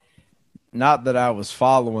not that I was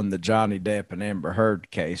following the Johnny Depp and Amber Heard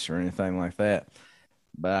case or anything like that,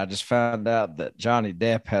 but I just found out that Johnny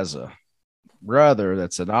Depp has a brother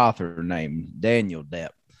that's an author named Daniel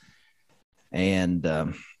Depp, and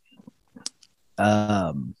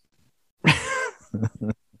um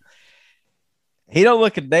he don't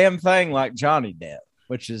look a damn thing like Johnny Depp,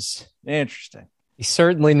 which is interesting. He's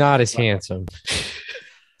certainly not as handsome.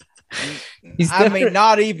 I mean,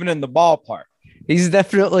 not even in the ballpark. He's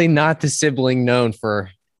definitely not the sibling known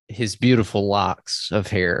for his beautiful locks of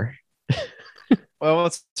hair. Well,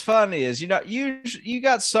 what's funny is, you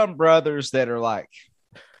got some brothers that are like,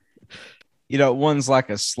 one's like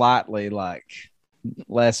a slightly like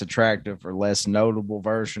less attractive or less notable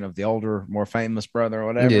version of the older, more famous brother or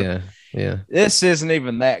whatever. Yeah. Yeah. This isn't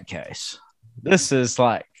even that case. This is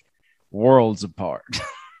like worlds apart.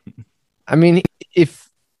 I mean, if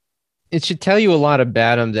it should tell you a lot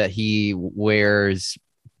about him that he wears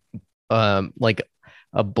like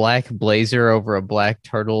a black blazer over a black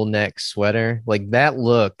turtleneck sweater. Like that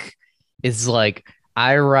look is like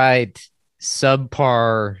I write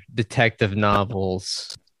subpar detective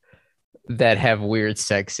novels that have weird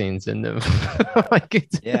sex scenes in them. Like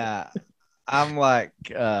Yeah. I'm like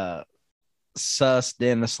sus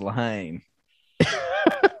Dennis Lehane.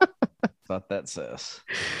 Thought that says.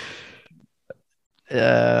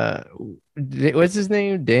 What's his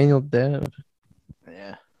name? Daniel Depp.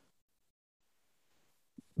 Yeah.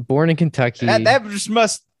 Born in Kentucky. That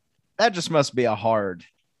just must be a hard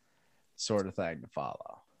sort of thing to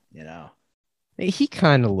follow, He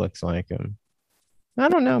kind of looks like him. I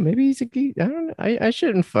don't know. Maybe he's a geek. I don't know. I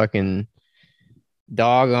shouldn't fucking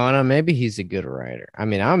dog on him. Maybe he's a good writer. I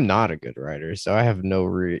mean, I'm not a good writer, so I have no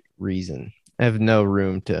reason. I have no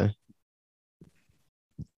room to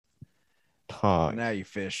talk. Now you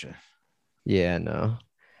fishing. Yeah, no.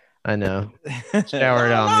 I know.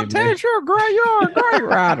 Showered on me. You're a great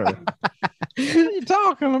writer. What are you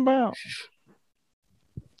talking about?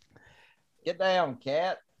 Get down,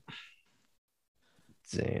 cat.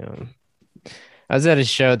 Damn. I was at a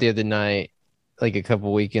show the other night, like a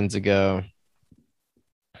couple weekends ago,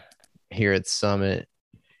 here at Summit,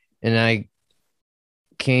 and I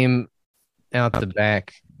came out the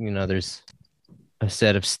back. There's a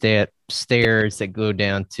set of stairs that go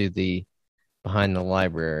down to the behind the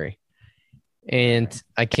library. And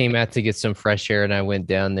I came out to get some fresh air, and I went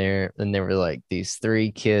down there, and there were like these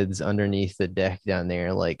 3 kids underneath the deck down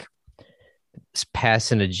there, like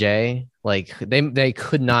passing a J. Like they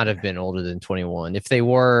could not have been older than 21. If they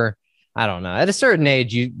were, I don't know. At a certain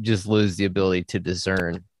age, you just lose the ability to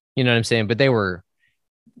discern. You know what I'm saying? But they were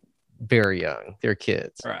very young. They're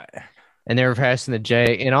kids. Right. And they were passing the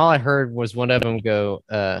J, and all I heard was one of them go,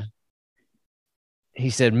 he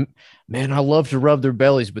said, "Man, I love to rub their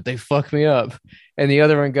bellies, but they fuck me up." And the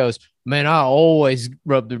other one goes, "Man, I always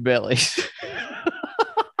rub their bellies."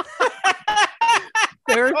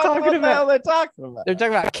 They're talking about They're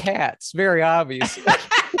talking about cats, very obvious.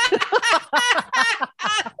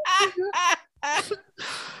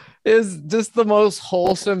 Is just the most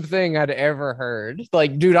wholesome thing I'd ever heard.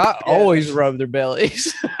 Like, dude, I always rub their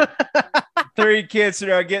bellies. 3 kids that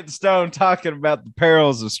are getting stoned talking about the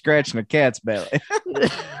perils of scratching a cat's belly.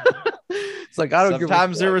 It's like, I don't give a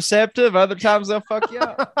Sometimes they're receptive, other times they'll fuck you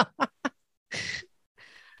up.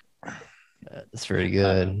 That's pretty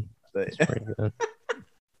good. That's pretty good.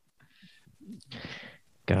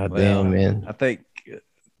 God Well, damn, man. I think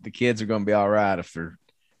the kids are going to be all right if they're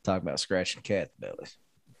talking about scratching cat bellies.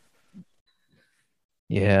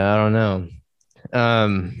 Yeah, I don't know.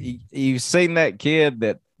 You've seen that kid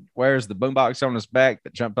that wears the boombox on his back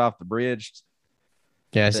that jumped off the bridge?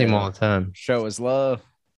 Yeah, I see him all the time. Show his love.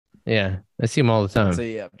 Yeah, I see him all the time. What's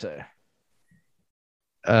he up to?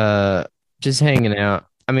 Just hanging out.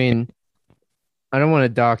 I mean, I don't want to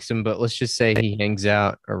dox him, but let's just say he hangs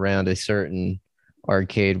out around a certain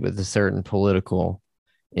arcade with a certain political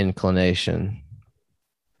inclination.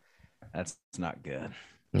 That's not good.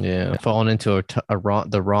 Yeah, falling into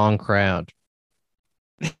the wrong crowd.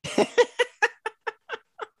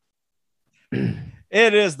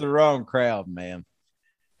 It is the wrong crowd, man.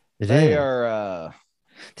 They are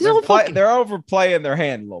they're overplaying their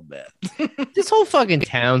hand a little bit. This whole fucking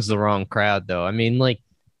town's the wrong crowd, though. I mean, like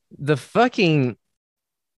the fact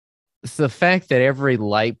that every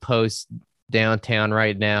light post downtown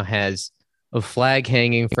right now has a flag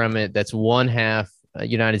hanging from it that's one half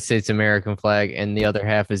United States American flag and the other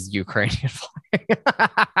half is Ukrainian flag.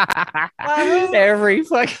 Every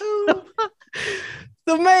fucking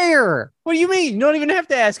the mayor. What do you mean? You don't even have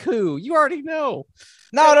to ask who. You already know.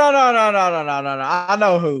 No. I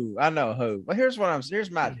know who. But here's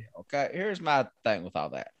my deal. Okay. Here's my thing with all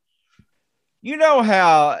that. you know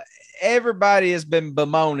how everybody has been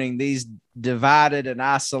bemoaning these divided and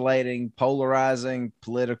isolating, polarizing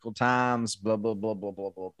political times, blah, blah, blah, blah, blah,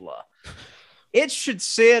 blah, blah. It should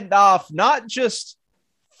send off not just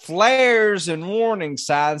flares and warning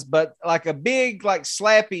signs, but like a big, like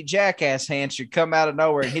slappy jackass hand should come out of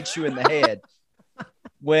nowhere and hit you in the head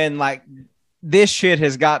when like this shit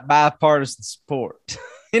has got bipartisan support.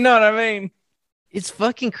 You know what I mean? It's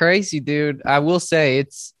fucking crazy, dude. I will say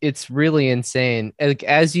it's really insane. Like,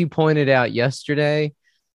 as you pointed out yesterday,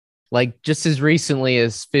 like just as recently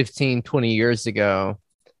as 15, 20 years ago,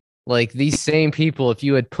 like these same people, if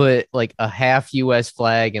you had put like a half US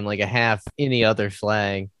flag and like a half any other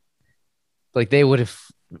flag, like they would have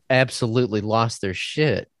absolutely lost their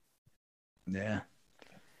shit. Yeah.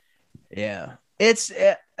 Yeah. It's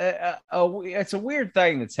a weird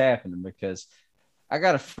thing that's happening because I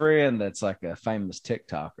got a friend that's like a famous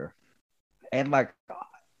TikToker, and like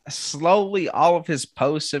slowly all of his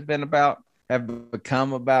posts have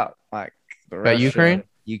become about like the About Ukraine?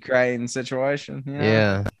 Ukraine situation, you know?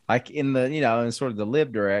 Yeah. Like in the, in sort of the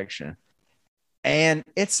lib direction. And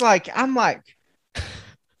it's like, I'm like,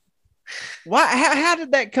 why, how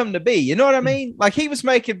did that come to be? You know what I mean? Like he was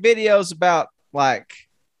making videos about like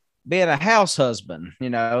being a house husband,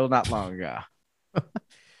 not long ago.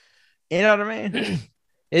 You know what I mean?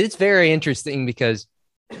 It's very interesting because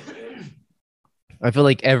I feel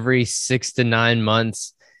like every 6 to 9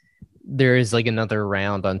 months there is like another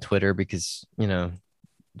round on Twitter because,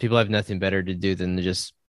 people have nothing better to do than to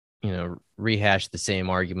just, rehash the same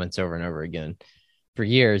arguments over and over again for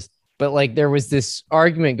years. But like there was this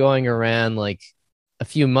argument going around like a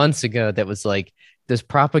few months ago that was like, does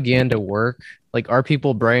propaganda work? Like, are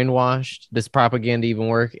people brainwashed? Does propaganda even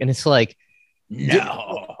work? And it's like,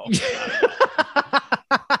 no.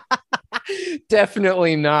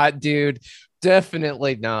 Definitely not, dude.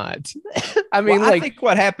 Definitely not. I mean, I think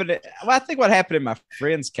what happened in my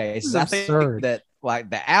friend's case is I absurd. think that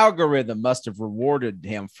like the algorithm must have rewarded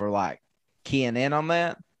him for like keying in on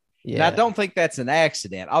that. Yeah. And I don't think that's an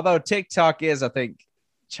accident. Although TikTok is, I think,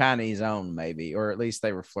 Chinese owned, maybe, or at least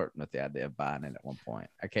they were flirting with the idea of buying it at one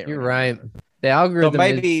point. I can't. You're right. The algorithm. So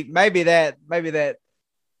maybe that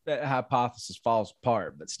hypothesis falls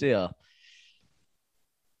apart, but still.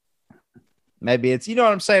 Maybe it's, you know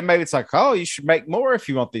what I'm saying? Maybe it's like, oh, you should make more if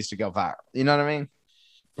you want these to go viral. You know what I mean?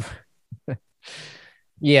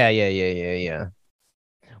 Yeah.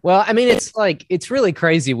 Well, I mean, it's like, it's really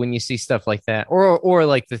crazy when you see stuff like that, or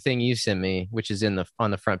like the thing you sent me, which is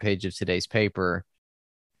on the front page of today's paper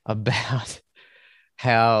about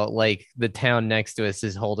how like the town next to us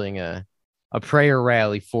is holding a prayer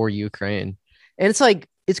rally for Ukraine. And it's like,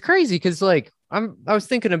 it's crazy because like, I was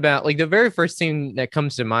thinking about like the very first thing that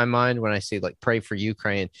comes to my mind when I say like pray for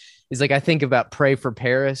Ukraine is like I think about pray for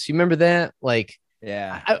Paris. You remember that? Like,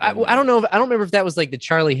 yeah, I don't know. I don't remember if that was like the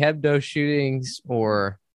Charlie Hebdo shootings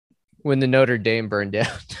or when the Notre Dame burned down,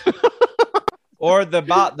 or the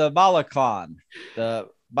Bataclan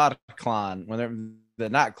when the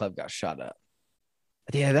nightclub got shot up.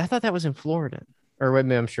 Yeah, I thought that was in Florida, or wait,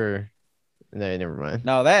 I'm sure. No, never mind.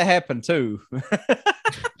 No, that happened too.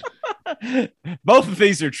 Both of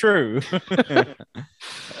these are true.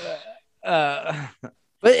 But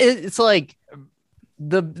it's like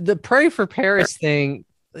the pray for Paris thing.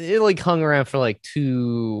 It like hung around for like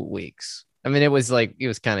 2 weeks. I mean, it was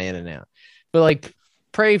kind of in and out. But like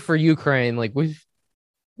pray for Ukraine, like we're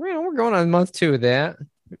going on month 2 of that.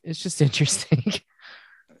 It's just interesting.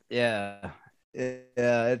 Yeah,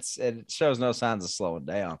 it shows no signs of slowing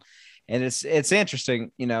down, and it's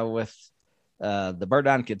interesting, with. The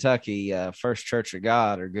Burdine, Kentucky First Church of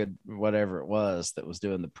God, or good whatever it was that was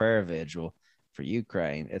doing the prayer vigil for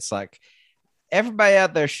Ukraine. It's like everybody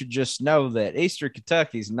out there should just know that Eastern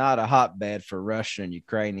Kentucky is not a hotbed for Russian and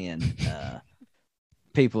Ukrainian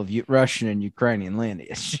people of Russian and Ukrainian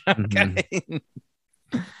lineage. Okay?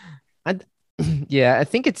 I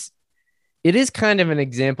think it is kind of an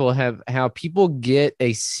example of how people get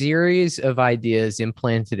a series of ideas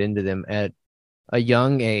implanted into them at a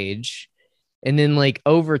young age. And then like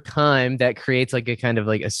over time that creates like a kind of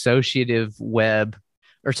like associative web,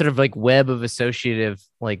 or sort of like web of associative,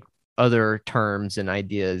 like other terms and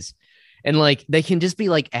ideas. And like, they can just be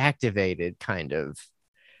like activated kind of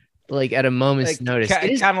like at a moment's notice.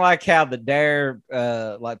 Kind of like how the DARE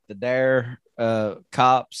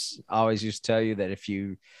cops always used to tell you that if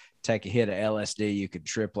you take a hit of LSD, you could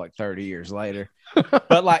trip like 30 years later,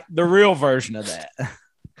 but like the real version of that.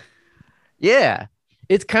 Yeah.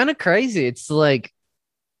 It's kind of crazy. It's like,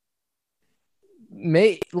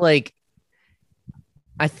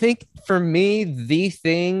 I think for me, the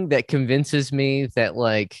thing that convinces me that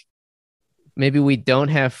like maybe we don't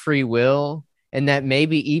have free will, and that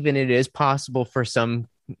maybe even it is possible for some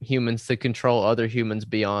humans to control other humans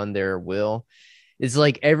beyond their will. Is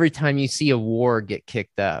like every time you see a war get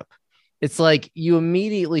kicked up, it's like you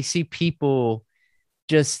immediately see people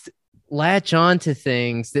just latch on to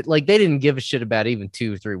things that like they didn't give a shit about even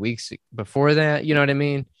 2 or 3 weeks before that. You know what I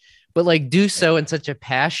mean? But like do so in such a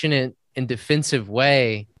passionate and defensive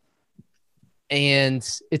way. And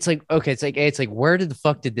it's like, okay, it's like, A, it's like, where did the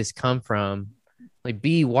fuck did this come from? Like,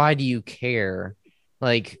 B, why do you care?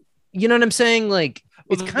 Like, you know what I'm saying? Like,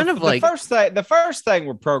 it's kind of like the first thing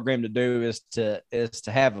we're programmed to do is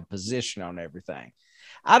to have a position on everything.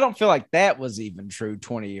 I don't feel like that was even true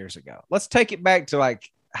 20 years ago. Let's take it back to like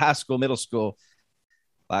high school, middle school,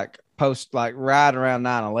 like post, like right around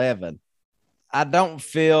 9/11. I don't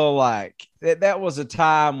feel like that was a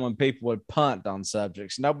time when people would punt on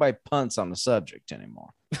subjects. Nobody punts on the subject anymore.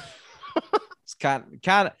 It's kind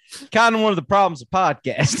of one of the problems of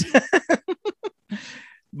podcast.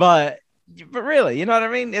 but really, you know what I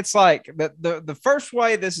mean? It's like the first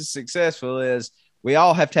way this is successful is we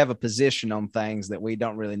all have to have a position on things that we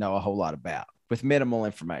don't really know a whole lot about with minimal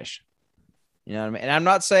information. You know what I mean? And I'm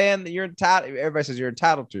not saying that you're entitled. Everybody says you're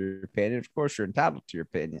entitled to your opinion. Of course, you're entitled to your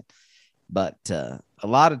opinion. But a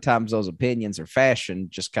lot of times those opinions are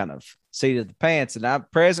fashioned just kind of seat of the pants, and I'm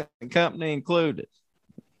present company included.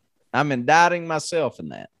 I'm indicting myself in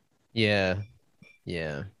that. Yeah.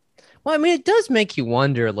 Yeah. Well, I mean, it does make you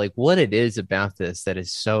wonder, like, what it is about this that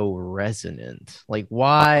is so resonant. Like,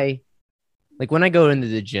 why? Like, when I go into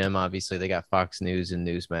the gym, obviously, they got Fox News and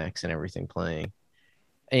Newsmax and everything playing.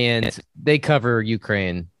 And they cover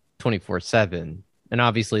Ukraine 24/7. And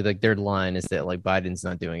obviously, like, their line is that, like, Biden's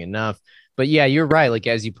not doing enough. But yeah, you're right. Like,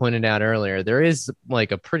 as you pointed out earlier, there is,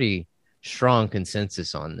 like, a pretty strong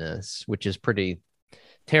consensus on this, which is pretty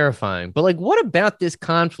terrifying. But, like, what about this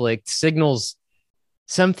conflict signals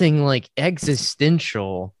something like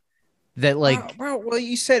existential that like well,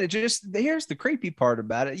 you said it. Just here's the creepy part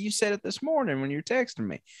about it. You said it this morning when you were texting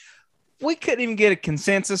me. We couldn't even get a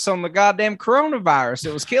consensus on the goddamn coronavirus.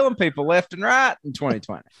 It was killing people left and right in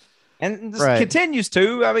 2020, and this continues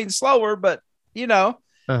to. I mean, slower, but you know.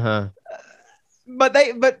 But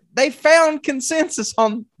they found consensus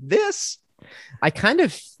on this. I kind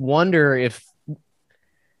of wonder if,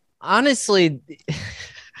 honestly.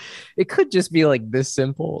 It could just be like this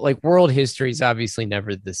simple. Like world history is obviously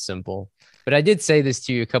never this simple. But I did say this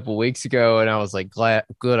to you a couple of weeks ago, and I was like,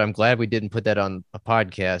 I'm glad we didn't put that on a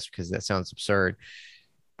podcast because that sounds absurd.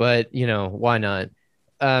 But you know, why not?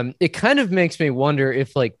 It kind of makes me wonder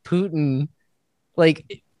if like Putin,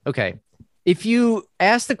 like, okay, if you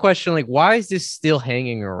ask the question, like, why is this still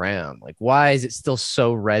hanging around? Like, why is it still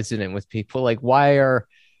so resonant with people? Like, why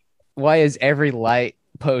is every light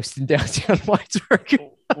post in downtown Whitesburg?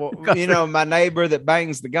 Well, you know, my neighbor that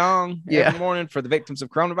bangs the gong every morning for the victims of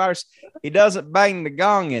coronavirus, he doesn't bang the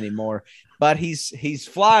gong anymore, but he's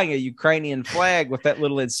flying a Ukrainian flag with that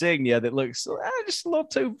little insignia that looks just a little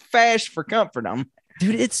too fast for comfort on.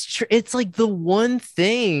 Dude, it's like the one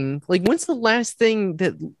thing. Like, when's the last thing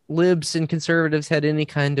that libs and conservatives had any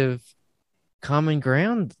kind of common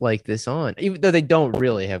ground like this on? Even though they don't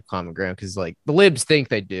really have common ground, because like the libs think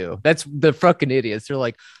they do. That's the fucking idiots. They're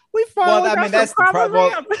like, we finally got that's the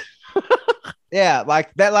problem. Yeah,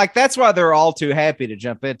 like that. Like that's why they're all too happy to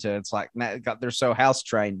jump into. It's like they're so house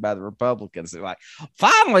trained by the Republicans. They're like,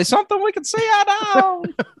 finally something we can see eye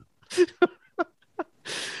on.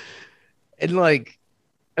 And like,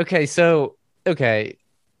 okay,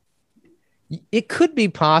 it could be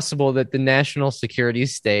possible that the national security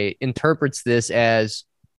state interprets this as,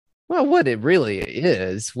 well, what it really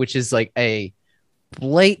is, which is like a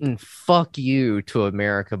blatant fuck you to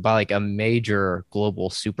America by like a major global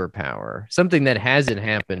superpower, something that hasn't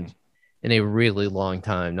happened in a really long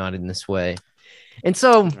time, not in this way. And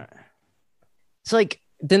so it's like,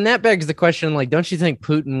 then that begs the question, like, don't you think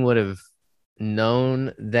Putin would have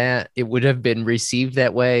known that it would have been received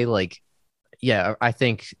that way? Like, yeah, I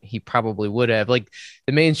think he probably would have. Like,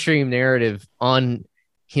 the mainstream narrative on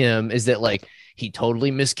him is that like he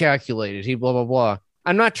totally miscalculated, he blah blah blah.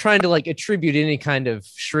 I'm not trying to like attribute any kind of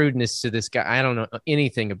shrewdness to this guy. I don't know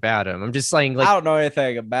anything about him. I'm just saying, like, I don't know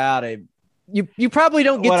anything about him. You probably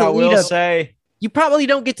don't get to lead you probably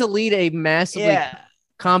don't get to lead a massively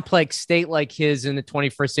complex state like his in the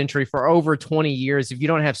 21st century for over 20 years if you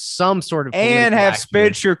don't have some sort of and have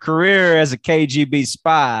spent your career as a KGB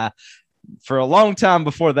spy for a long time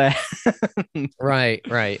before that. Right.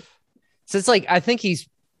 So it's like, I think he's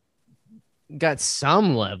got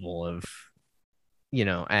some level of, you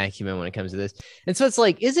know, acumen when it comes to this. And so it's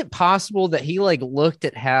like, is it possible that he like looked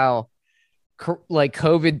at how like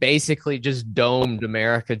COVID basically just domed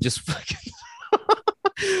America, just fucking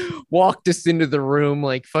walked us into the room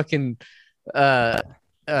like fucking uh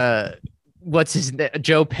what's his name,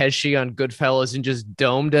 Joe Pesci on Goodfellas, and just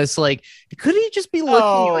domed us. Like, could he just be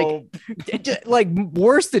looking like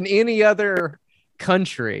worse than any other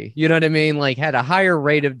country? You know what I mean? Like, had a higher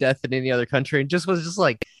rate of death than any other country, and just was just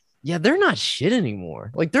like, yeah, they're not shit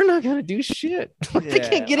anymore. Like, they're not gonna do shit. Like, they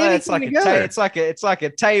can't get anything together. It's like a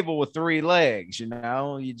table with 3 legs. You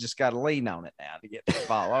know, you just got to lean on it now to get to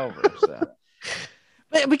fall over. So.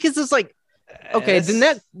 Because it's like, okay,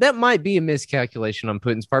 then that might be a miscalculation on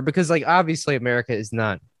Putin's part, because like obviously America is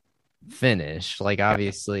not finished. Like,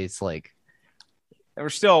 obviously it's like we're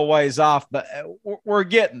still a ways off, but we're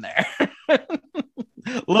getting there. A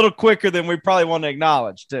little quicker than we probably want to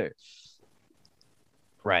acknowledge too.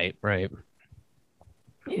 Right.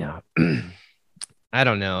 Yeah. I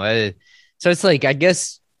don't know. So it's like, I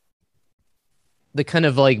guess the kind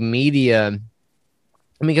of like media, I mean,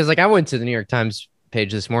 because like I went to the New York Times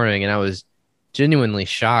page this morning and I was genuinely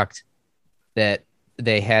shocked that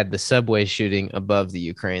they had the subway shooting above the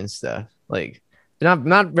Ukraine stuff. Like,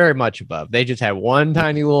 not very much above. They just had one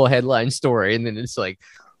tiny little headline story, and then it's like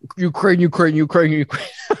Ukraine.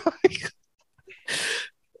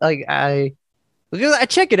 Like, I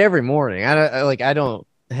check it every morning. I don't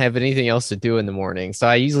have anything else to do in the morning, so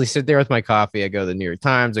I usually sit there with my coffee. I go to the New York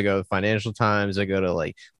Times, I go to the Financial Times, I go to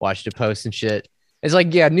like Washington Post and shit. It's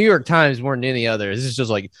like, yeah, New York Times more than any other. It's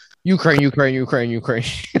just like Ukraine.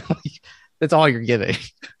 That's all you're getting.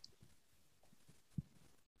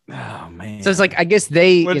 Oh man! So it's like, I guess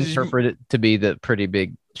they interpret it to be the pretty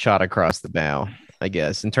big shot across the bow, I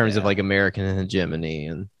guess, in terms of like American hegemony,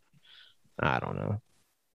 and I don't know.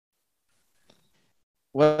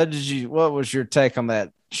 What was your take on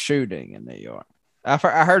that shooting in New York? I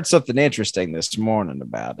heard something interesting this morning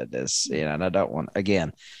about it. And I don't want,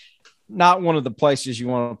 again, not one of the places you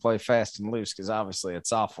want to play fast and loose, because obviously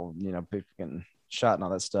it's awful. You know, people getting shot and all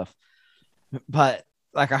that stuff. But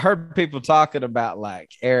like, I heard people talking about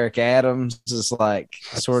like Eric Adams' like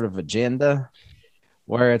sort of agenda,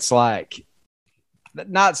 where it's like,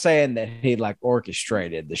 not saying that he like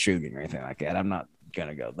orchestrated the shooting or anything like that. I'm not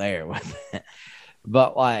gonna go there with it.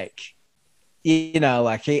 But like,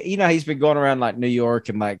 like he's been going around like New York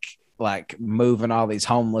and like moving all these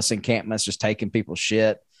homeless encampments, just taking people's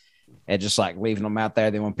shit and just like leaving them out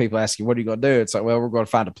there. Then when people ask you, what are you going to do? It's like, well, we're going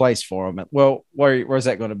to find a place for them. And, well, where's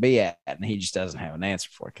that going to be at? And he just doesn't have an answer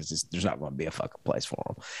for it, because there's not going to be a fucking place for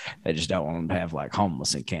them. They just don't want them to have like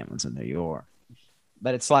homeless encampments in New York.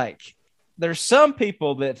 But it's like, there's some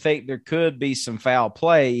people that think there could be some foul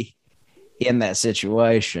play in that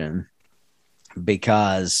situation,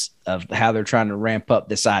 because of how they're trying to ramp up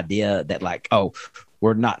this idea that like, oh,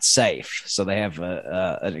 we're not safe. So they have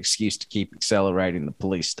an excuse to keep accelerating the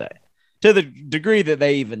police state to the degree that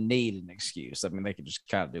they even need an excuse. I mean, they can just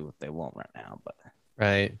kind of do what they want right now. But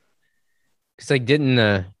right. Because like, didn't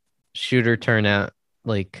the shooter turn out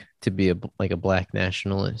like to be a black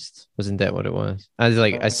nationalist? Wasn't that what it was? I was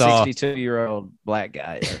like, I saw 62-year-old black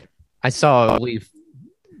guy. I saw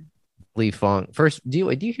Lee Fong. First, do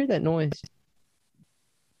you hear that noise?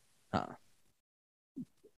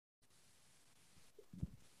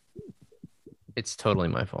 It's totally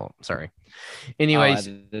my fault. Sorry. Anyways,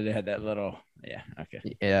 it had that little, yeah,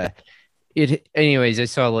 okay, yeah. Anyways, I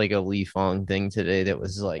saw like a Lee Fong thing today that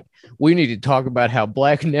was like, we need to talk about how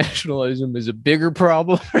black nationalism is a bigger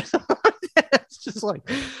problem. It's just like,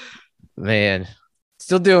 man,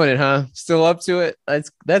 still doing it, huh? Still up to it.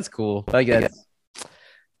 That's cool. I guess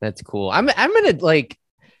that's cool. I'm gonna like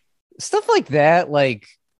stuff like that. Like,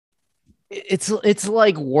 it's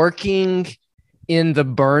like working in the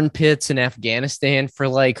burn pits in Afghanistan for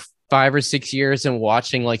like 5 or 6 years and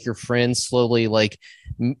watching like your friends slowly like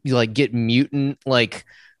get mutant, like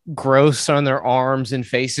gross on their arms and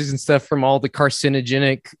faces and stuff from all the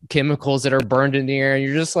carcinogenic chemicals that are burned in the air. And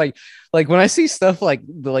you're just like when I see stuff like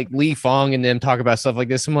Lee Fong and them talk about stuff like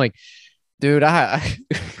this, I'm like, dude, I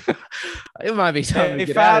it might be time to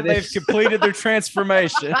get out of this. They've completed their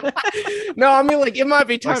transformation. No, I mean, like, it might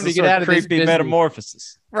be time to get out of this creepy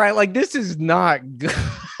metamorphosis. Right, like, this is not good.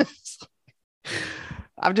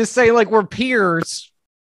 I'm just saying, like, we're peers,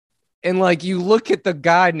 and like, you look at the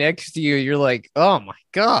guy next to you, you're like, oh my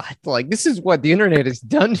god, like, this is what the internet has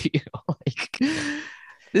done to you. Like,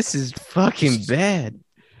 this is fucking bad.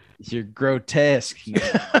 You're grotesque.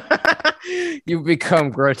 You become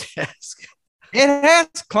grotesque. It has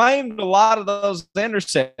claimed a lot of those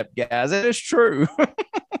Intercept guys. It is true.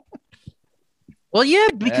 Well, yeah,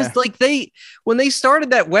 because like when they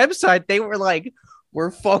started that website, they were like,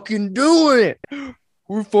 we're fucking doing it.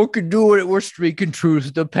 we're fucking doing it. We're speaking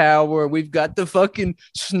truth to power. We've got the fucking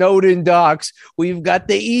Snowden docs. We've got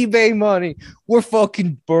the eBay money. We're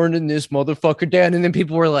fucking burning this motherfucker down. And then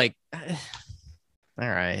people were like, all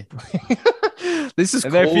right, this is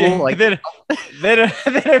and cool. Then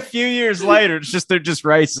a few years later, it's just they're just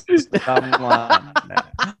racist.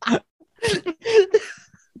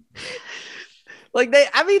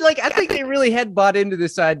 I think they really had bought into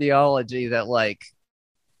this ideology that like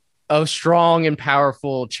a strong and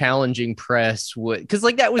powerful challenging press would, because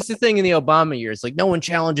like that was the thing in the Obama years. Like no one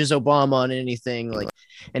challenges Obama on anything, like,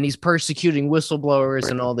 and he's persecuting whistleblowers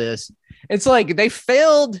and all this. It's like they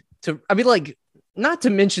failed to, not to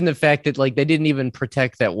mention the fact that like they didn't even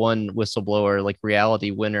protect that one whistleblower, like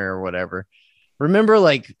reality winner or whatever. Remember,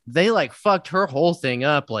 like they like fucked her whole thing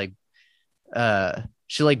up. Like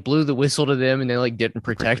she like blew the whistle to them and they like didn't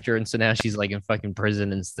protect her. And so now she's like in fucking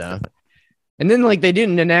prison and stuff. And then like they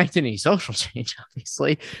didn't enact any social change,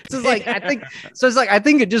 obviously. So it's like I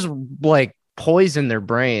think it just like poisoned their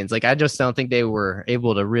brains. Like I just don't think they were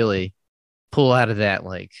able to really pull out of that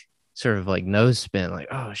like sort of like nose spin, like,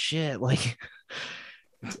 oh shit, like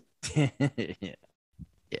yeah,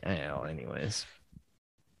 anyways.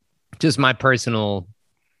 Just my personal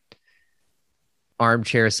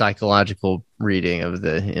armchair psychological reading of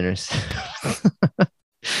the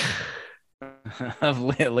of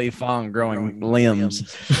Li Fong growing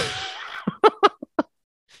limbs.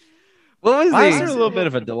 What was Why is there a little bit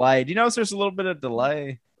of a delay? Do you notice there's a little bit of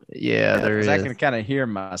delay? Yeah, there is. I can kind of hear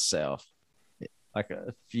myself like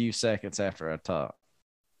a few seconds after I talk.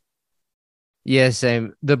 Yeah,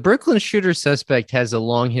 same. The Brooklyn shooter suspect has a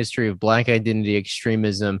long history of black identity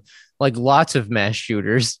extremism, like lots of mass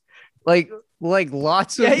shooters, like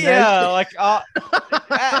lots of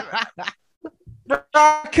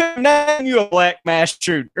I couldn't name you a black mass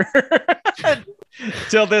shooter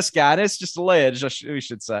till this guy. And it's just alleged, we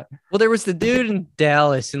should say. Well, there was the dude in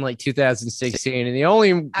Dallas in like 2016, and the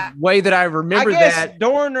only way that I remember that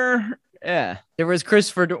Dorner, yeah, there was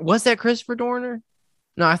Christopher. Was that Christopher Dorner?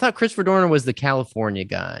 No, I thought Christopher Dorner was the California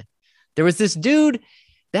guy. There was this dude.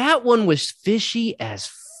 That one was fishy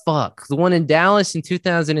as fuck. The one in Dallas in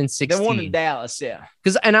 2016. The one in Dallas, yeah.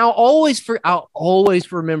 And I'll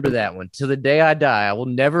always remember that one till the day I die. I will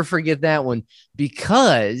never forget that one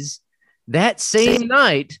because that same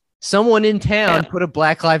night, someone in town put a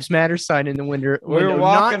Black Lives Matter sign in the window. We were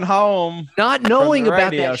walking home, not knowing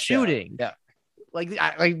about that shooting. Yeah,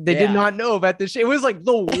 they did not know about this. It was like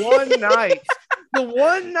the one night. The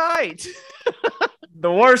one night.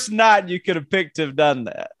 The worst night you could have picked to have done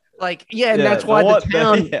that. Like, yeah, and that's why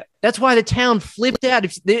that's why the town flipped out.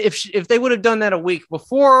 If they would have done that a week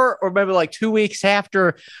before or maybe like 2 weeks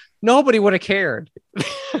after, nobody would have cared.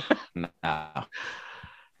 No. I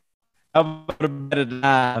would have been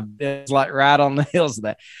it's like right on the heels of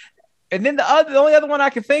that. And then the only other one I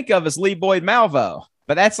can think of is Lee Boyd Malvo,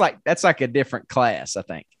 but that's like a different class, I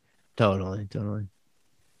think. Totally.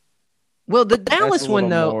 Well, the Dallas one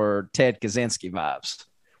though, more Ted Kaczynski vibes.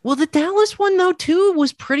 Well, the Dallas one though too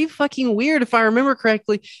was pretty fucking weird. If I remember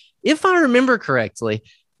correctly, they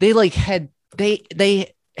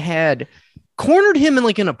had cornered him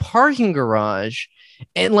in a parking garage,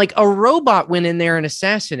 and like a robot went in there and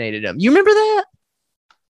assassinated him. You remember that?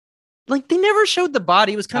 Like they never showed the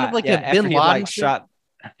body. It was kind of like a Bin Laden shot.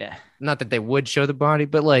 Yeah, not that they would show the body,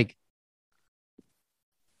 but like.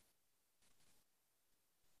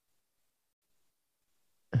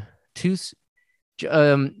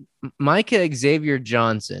 Micah Xavier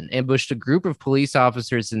Johnson ambushed a group of police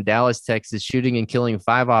officers in Dallas, Texas, shooting and killing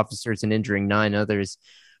 5 officers and injuring 9 others.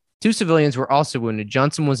 2 civilians were also wounded.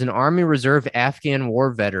 Johnson was an Army Reserve Afghan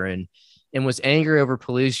war veteran and was angry over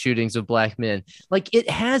police shootings of black men. Like it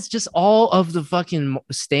has just all of the fucking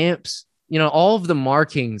stamps, all of the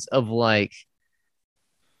markings of like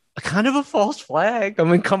a kind of a false flag. I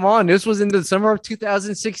mean, come on. This was in the summer of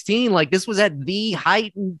 2016. Like this was at the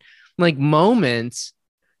heightened like moments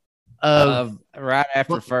of right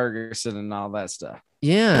after Ferguson and all that stuff.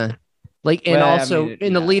 Yeah. Like, and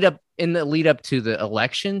in the lead up to the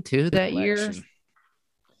election too that year.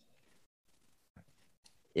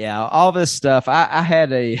 Yeah. All this stuff. I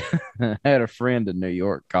had a friend in New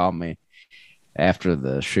York call me after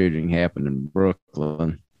the shooting happened in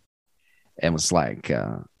Brooklyn and was like,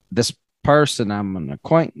 this person I'm an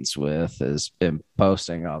acquaintance with has been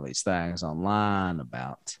posting all these things online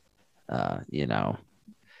about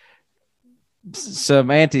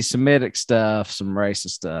some anti-Semitic stuff, some racist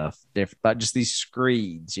stuff, different, like just these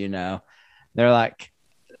screeds, they're like,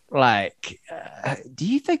 do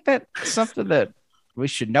you think that's something that we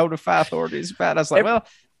should notify authorities about? I was like, well,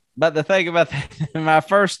 But the thing about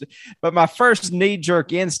that, my first knee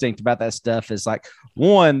jerk instinct about that stuff is like,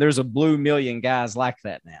 one, there's a blue million guys like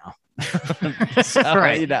that now. So,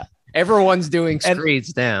 Right. you know, Everyone's doing and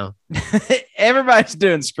screeds now. everybody's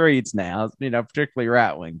doing screeds now, particularly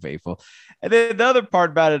right wing people. And then the other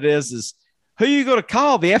part about it is who you going to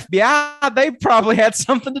call? The FBI? They probably had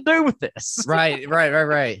something to do with this. Right.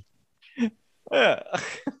 Yeah.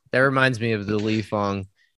 That reminds me of the Lee Fong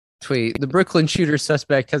tweet. The Brooklyn shooter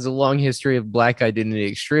suspect has a long history of black identity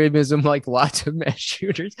extremism, like lots of mass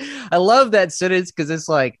shooters. I love that sentence because it's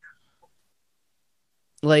like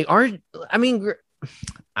aren't I mean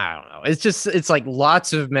I don't know. It's like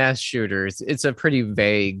lots of mass shooters. It's a pretty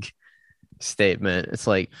vague statement. It's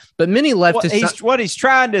like, but many leftists. What he's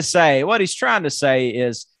trying to say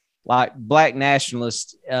is like black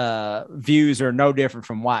nationalist views are no different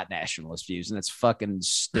from white nationalist views, and it's fucking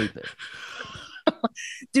stupid.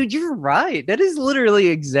 Dude, you're right. That is literally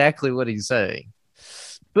exactly what he's saying.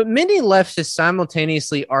 But many leftists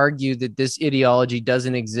simultaneously argue that this ideology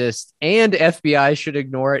doesn't exist and FBI should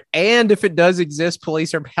ignore it. And if it does exist,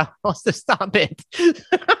 police are powerless to stop it.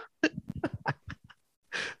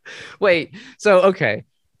 Wait, okay.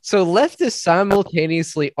 So leftists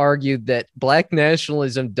simultaneously argued that black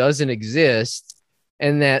nationalism doesn't exist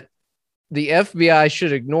and that the FBI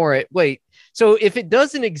should ignore it. Wait, so if it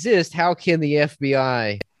doesn't exist, how can the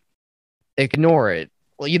FBI ignore it?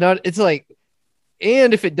 Well, it's like,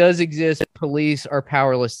 and if it does exist, police are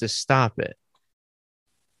powerless to stop it.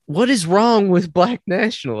 What is wrong with black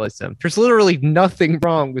nationalism? There's literally nothing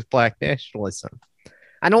wrong with black nationalism.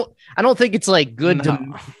 I don't think it's like good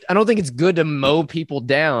I don't think it's good to mow people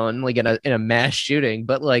down like in a mass shooting,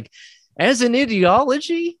 but like as an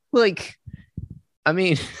ideology, like I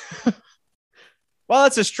mean well,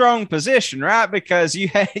 it's a strong position, right? Because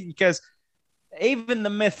because even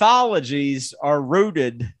the mythologies are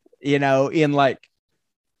rooted, in like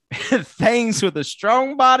things with a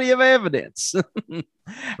strong body of evidence,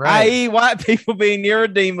 right. i.e., white people being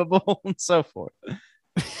irredeemable and so forth.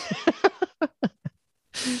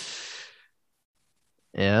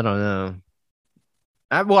 Yeah, I don't know.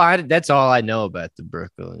 That's all I know about the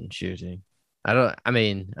Brooklyn shooting. I don't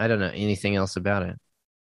know anything else about it.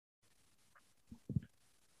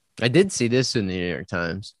 I did see this in the New York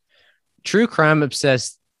Times. The true crime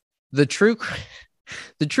obsessed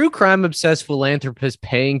philanthropist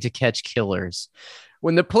paying to catch killers.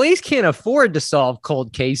 When the police can't afford to solve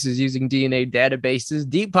cold cases using DNA databases,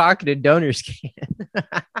 deep-pocketed donors can.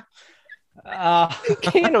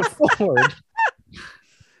 Can't afford.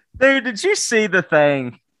 Dude, did you see the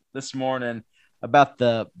thing this morning about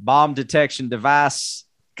the bomb detection device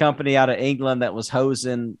company out of England that was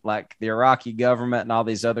hosing like the Iraqi government and all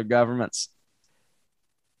these other governments?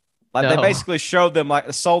 Like They basically sold them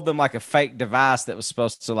like a fake device that was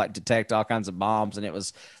supposed to like detect all kinds of bombs, and it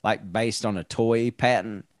was like based on a toy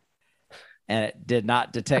patent, and it did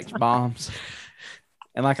not detect bombs.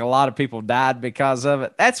 And like a lot of people died because of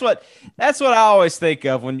it. That's what I always think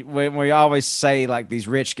of when we always say like these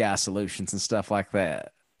rich guy solutions and stuff like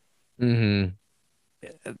that. Mm-hmm.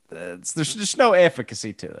 There's just no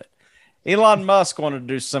efficacy to it. Elon Musk wanted to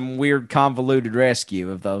do some weird convoluted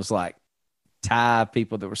rescue of those like Thai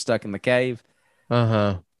people that were stuck in the cave.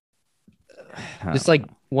 Just like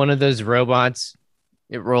one of those robots,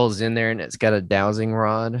 it rolls in there and it's got a dowsing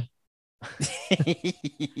rod.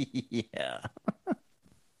 Yeah.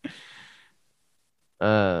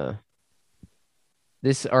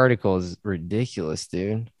 This article is ridiculous,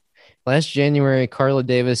 dude. Last January, Carla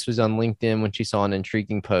Davis was on LinkedIn when she saw an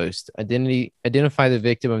intriguing post. Identify the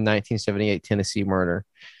victim of 1978 Tennessee murder.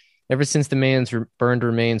 Ever since the man's burned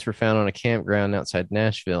remains were found on a campground outside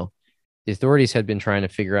Nashville, the authorities had been trying to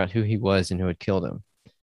figure out who he was and who had killed him.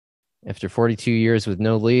 After 42 years with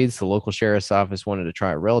no leads, the local sheriff's office wanted to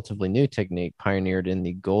try a relatively new technique pioneered in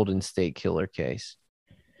the Golden State Killer case.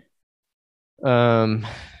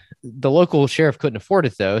 The local sheriff couldn't afford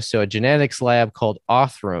it, though, so a genetics lab called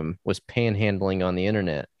Othram was panhandling on the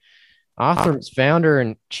internet. Othram's founder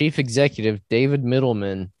and chief executive, David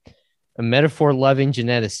Middleman, a metaphor-loving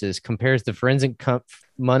geneticist, compares the forensic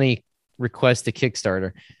money request to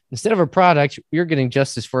Kickstarter. Instead of a product, you're getting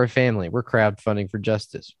justice for a family. We're crowdfunding for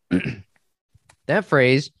justice. That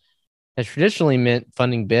phrase has traditionally meant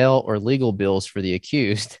funding bail or legal bills for the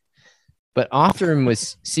accused. But Othram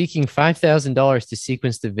was seeking $5,000 to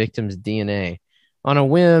sequence the victim's DNA. On a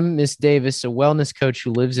whim, Miss Davis, a wellness coach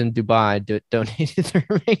who lives in Dubai, donated the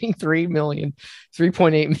remaining $3.8 million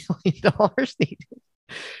needed.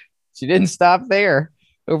 She didn't stop there.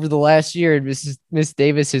 Over the last year, Miss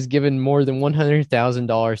Davis has given more than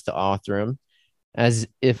 $100,000 to Othram. as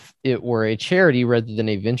if it were a charity rather than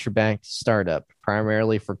a venture-backed startup,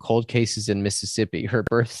 primarily for cold cases in Mississippi, her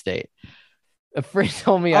birth state. A friend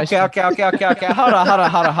told me Okay. Hold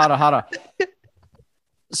on.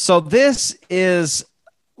 So this is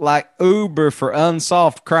like Uber for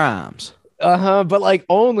unsolved crimes. But like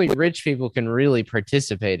only rich people can really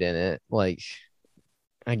participate in it. Like,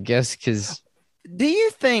 I guess because Do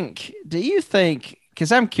you think,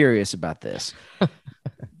 because I'm curious about this.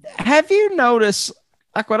 Have you noticed,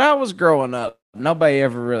 like when I was growing up, nobody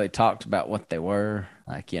ever really talked about what they were.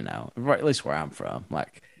 Like, at least where I'm from.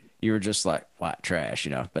 Like, you were just like white trash,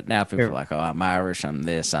 But now people are like, oh, I'm Irish, I'm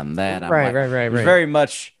this, I'm that. Right. There's very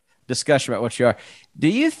much discussion about what you are. Do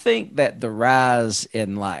you think that the rise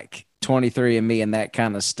in like 23andMe and that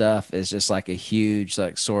kind of stuff is just like a huge,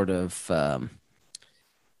 like, sort of,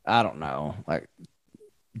 I don't know, like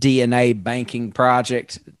DNA banking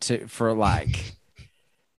project for like,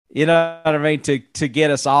 you know what I mean? To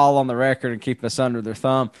get us all on the record and keep us under their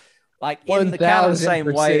thumb. Like in the kind of the same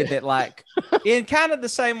way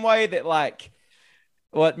that like,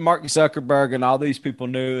 what Mark Zuckerberg and all these people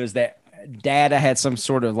knew is that data had some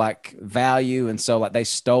sort of like value. And so like they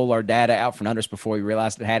stole our data out from under us before we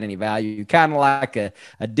realized it had any value. Kind of like a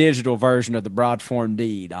digital version of the broad form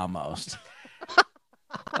deed almost.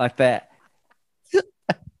 Like that.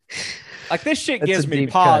 Like this shit gives me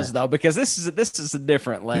pause though, because this is a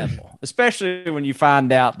different level, especially when you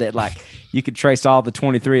find out that like you could trace all the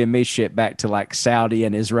 23andMe shit back to like Saudi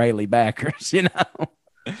and Israeli backers,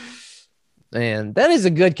 And that is a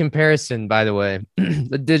good comparison, by the way.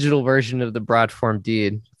 The digital version of the broad form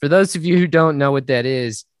deed. For those of you who don't know what that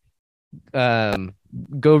is, go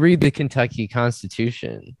read the Kentucky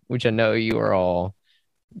Constitution, which I know you are all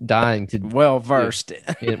dying to well versed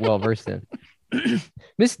in.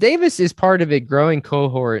 Miss Davis is part of a growing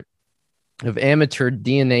cohort of amateur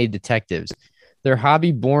DNA detectives. Their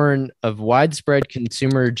hobby born of widespread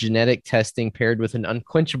consumer genetic testing paired with an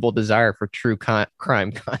unquenchable desire for true crime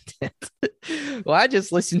content. Well, I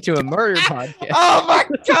just listened to a murder podcast. Oh my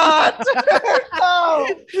God. No.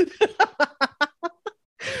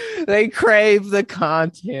 They crave the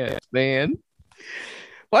content, man.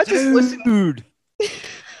 Well, I just listened.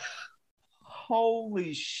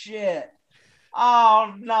 Holy shit.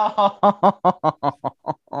 Oh no.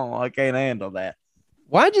 I can't handle that.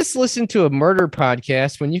 Why just listen to a murder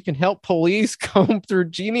podcast when you can help police comb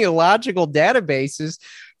through genealogical databases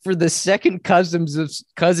for the second cousins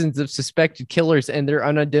of suspected killers and their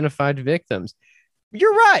unidentified victims?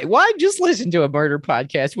 You're right. Why just listen to a murder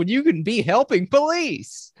podcast when you can be helping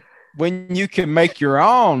police? When you can make your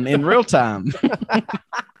own in real time.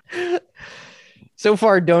 So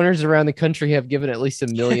far, donors around the country have given at least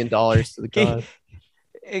 $1 million to the cause.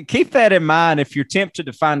 Keep that in mind if you're tempted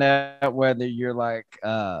to find out whether you're like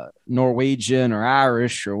Norwegian or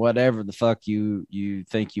Irish or whatever the fuck you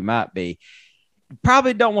think you might be. You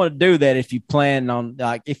probably don't want to do that if you plan on,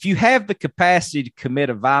 like, if you have the capacity to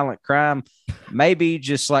commit a violent crime, maybe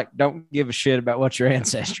just like don't give a shit about what your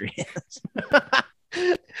ancestry is.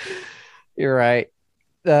 You're right.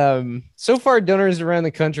 So far, donors around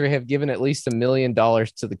the country have given at least $1 million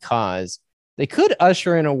to the cause. They could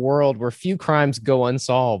usher in a world where few crimes go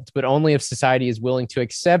unsolved, but only if society is willing to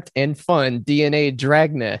accept and fund DNA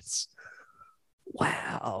dragnets.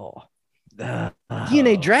 Wow.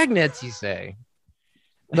 DNA dragnets, you say?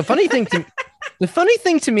 The funny thing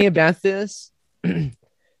to me about this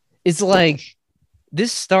is like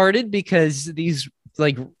this started because these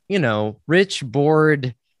rich,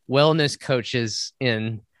 bored wellness coaches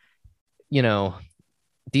in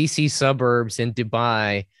DC suburbs in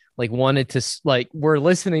Dubai wanted to were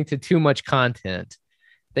listening to too much content.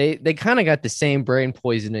 They kind of got the same brain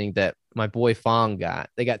poisoning that my boy Fong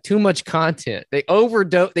got. They got too much content. They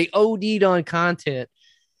OD'd on content,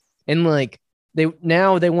 and they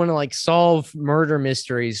want to solve murder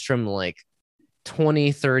mysteries from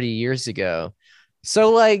 20, 30 years ago.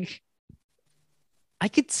 So I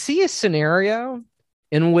could see a scenario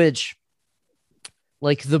in which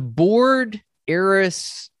the board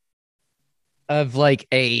heiress of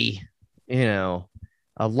a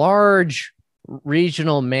large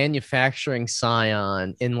regional manufacturing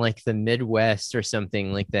scion in the Midwest or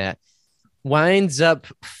something like that winds up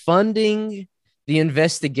funding the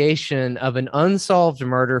investigation of an unsolved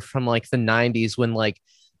murder from the 90s when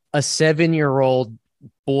a 7-year-old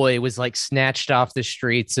boy was snatched off the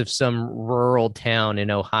streets of some rural town in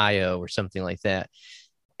Ohio or something like that.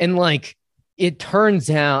 And it turns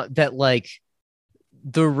out that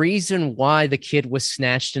the reason why the kid was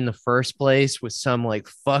snatched in the first place was some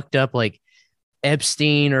fucked up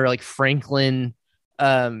Epstein or Franklin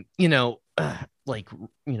like,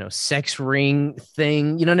 sex ring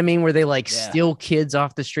thing, you know what I mean, where they like steal kids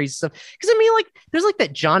off the streets and stuff. Because I mean, like, there's like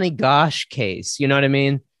that Johnny Gosh case, you know what I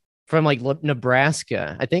mean, from like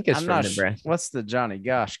Nebraska. I think it's from Nebraska. What's the Johnny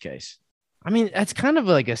Gosh case? I mean, that's kind of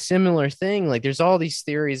like a similar thing. Like, there's all these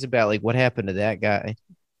theories about like what happened to that guy.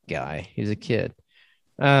 He's a kid.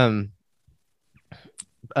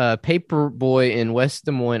 Paper boy in West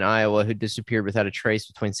Des Moines, Iowa, who disappeared without a trace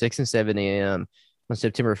between 6 and 7 a.m. on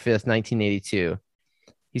September 5th, 1982.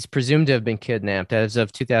 He's presumed to have been kidnapped. As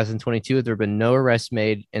of 2022, there have been no arrests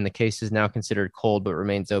made, and the case is now considered cold but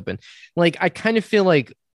remains open. Like, I kind of feel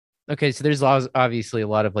like, okay, so there's obviously a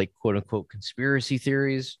lot of like quote unquote conspiracy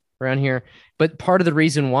theories around here, but part of the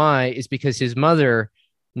reason why is because his mother,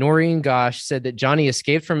 Noreen Gosh, said that Johnny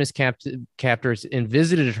escaped from his captors and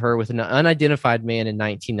visited her with an unidentified man in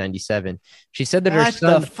 1997. She said that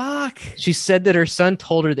She said that her son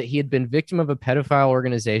told her that he had been victim of a pedophile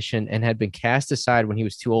organization and had been cast aside when he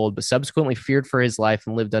was too old, but subsequently feared for his life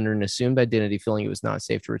and lived under an assumed identity, feeling it was not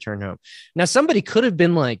safe to return home. Now, somebody could have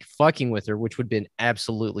been like fucking with her, which would have been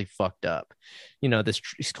absolutely fucked up. This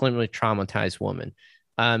extremely traumatized woman.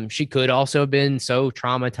 She could also have been so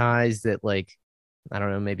traumatized that, like, I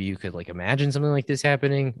don't know, maybe you could like imagine something like this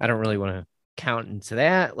happening. I don't really want to count into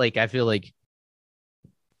that. Like, I feel like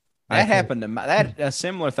a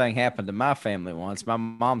similar thing happened to my family once. My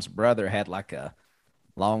mom's brother had like a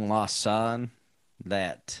long lost son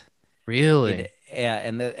that really,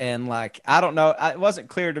 and like, I don't know. It wasn't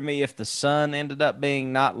clear to me if the son ended up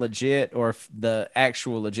being not legit or if the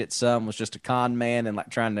actual legit son was just a con man and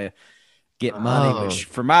like trying to get money, which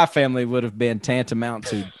for my family would have been tantamount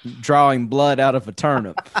to drawing blood out of a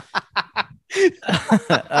turnip.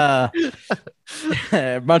 A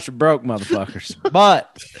bunch of broke motherfuckers.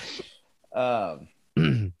 But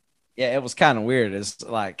yeah, it was kind of weird. It's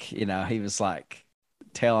like, he was like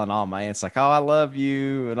telling all my aunts like, oh, I love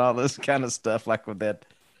you and all this kind of stuff, like with that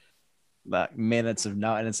like minutes of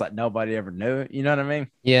no, and it's like nobody ever knew it. You know what I mean?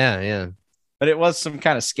 Yeah. But it was some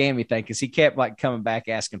kind of scammy thing because he kept like coming back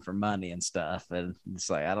asking for money and stuff. And it's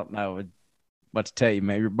like, I don't know what to tell you,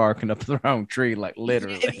 man. You're barking up the wrong tree, like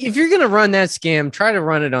literally. If you're going to run that scam, try to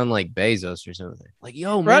run it on like Bezos or something. Like,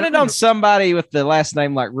 yo, man. Run it on somebody with the last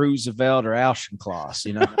name like Roosevelt or Auchincloss,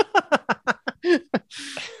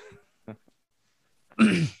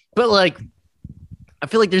 But like, I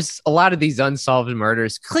feel like there's a lot of these unsolved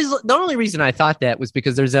murders. The only reason I thought that was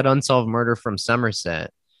because there's that unsolved murder from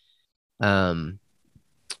Somerset. Of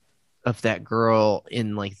that girl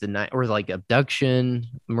in like the night, or like abduction,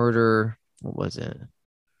 murder. What was it?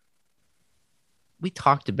 We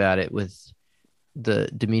talked about it with the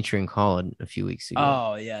Dimitri and Colin a few weeks ago.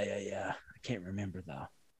 Oh, yeah. I can't remember though.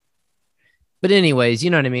 But anyways,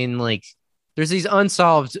 you know what I mean? Like, there's these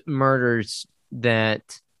unsolved murders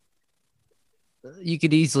that you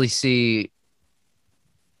could easily see,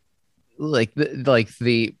 like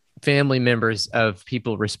the family members of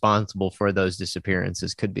people responsible for those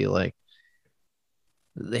disappearances could be like,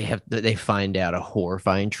 they find out a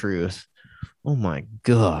horrifying truth. Oh my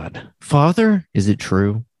God, Father, is it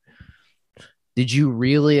true? Did you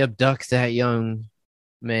really abduct that young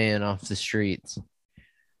man off the streets?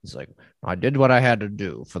 He's like, I did what I had to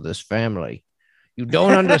do for this family. You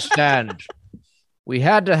don't understand. We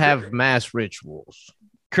had to have mass rituals.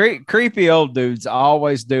 Creepy old dudes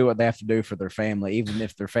always do what they have to do for their family, even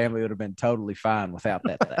if their family would have been totally fine without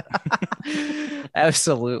that.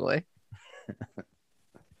 Absolutely.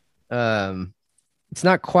 It's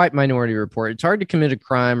not quite Minority Report. It's hard to commit a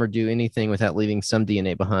crime or do anything without leaving some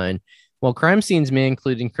DNA behind. While crime scenes may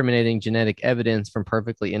include incriminating genetic evidence from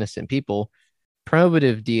perfectly innocent people,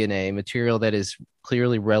 probative DNA, material that is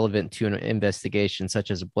clearly relevant to an investigation, such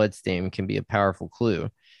as a bloodstain, can be a powerful clue,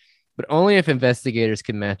 but only if investigators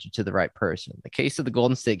can match it to the right person. The case of the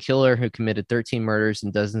Golden State Killer, who committed 13 murders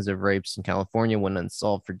and dozens of rapes in California, went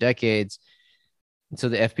unsolved for decades. And so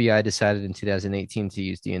the FBI decided in 2018 to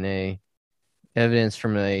use DNA evidence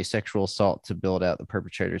from a sexual assault to build out the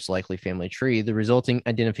perpetrator's likely family tree. The resulting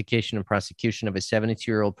identification and prosecution of a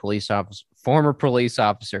 72-year-old former police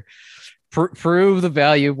officer, prove the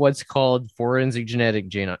value of what's called forensic genetic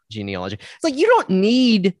genealogy. It's like, you don't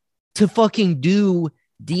need to fucking do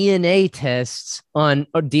DNA tests on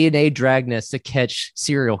DNA dragnets to catch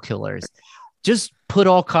serial killers. Just put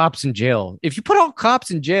all cops in jail. If you put all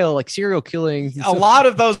cops in jail, like serial killing, a lot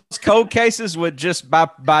of those cold cases would just by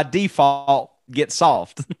default get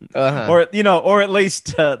solved, or at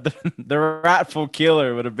least the rightful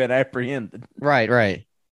killer would have been apprehended. Right.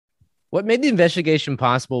 What made the investigation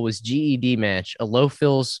possible was GED Match, a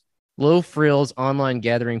low-fills Low Frills online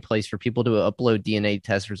gathering place for people to upload DNA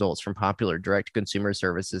test results from popular direct-to-consumer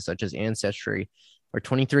services such as Ancestry or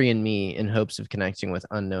 23andMe in hopes of connecting with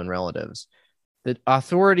unknown relatives. The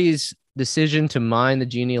authorities' decision to mine the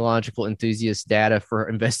genealogical enthusiast data for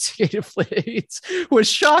investigative leads was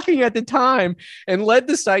shocking at the time and led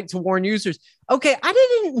the site to warn users. Okay, I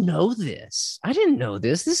didn't know this.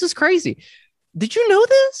 This is crazy. Did you know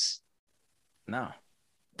this? No.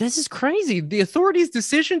 This is crazy. The authorities'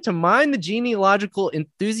 decision to mine the genealogical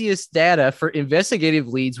enthusiast data for investigative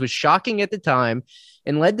leads was shocking at the time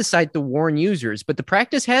and led the site to warn users, but the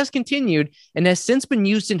practice has continued and has since been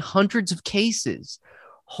used in hundreds of cases.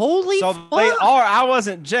 Holy so fuck. They are, I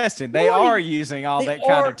wasn't jesting. They are using all that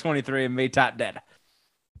kind of 23andMe type data.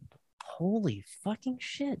 Holy fucking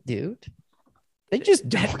shit, dude. They just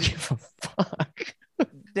don't give a fuck.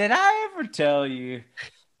 Did I ever tell you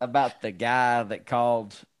about the guy that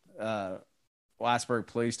called Whitesburg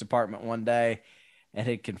Police Department one day and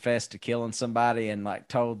had confessed to killing somebody and like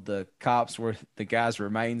told the cops where the guy's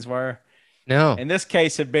remains were? No. And this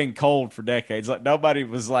case had been cold for decades. Like nobody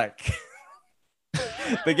was like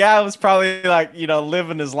the guy was probably like,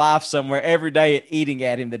 living his life somewhere every day eating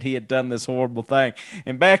at him that he had done this horrible thing.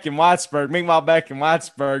 And back in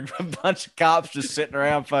Whitesburg, a bunch of cops just sitting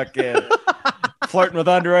around fucking flirting with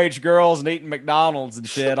underage girls and eating McDonald's and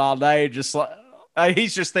shit all day. Just like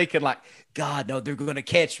he's just thinking like, God, no, they're going to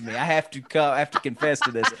catch me. I have to confess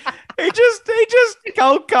to this. He just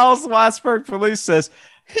cold calls the Whitesburg police, says,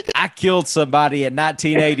 I killed somebody in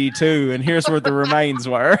 1982 and here's where the remains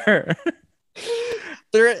were.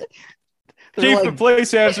 Chief of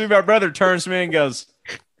police asks me, my brother turns to me and goes,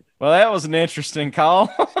 well, that was an interesting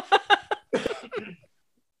call.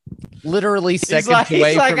 Literally seconds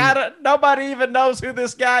away from... nobody even knows who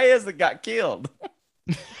this guy is that got killed.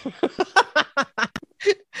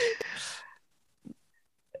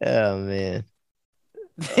 Oh, man.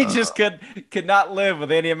 He just could not live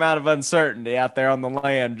with any amount of uncertainty out there on the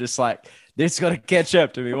land. Just like, it's going to catch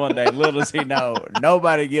up to me one day. Little does he know,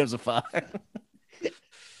 nobody gives a fuck.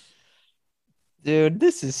 Dude,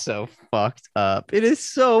 this is so fucked up. It is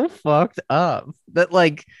so fucked up that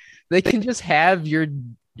like they can just have your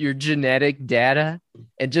genetic data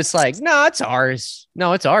and just like, no, it's ours.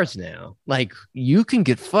 No, it's ours now. Like you can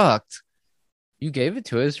get fucked. You gave it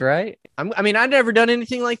to us, right? I mean, I've never done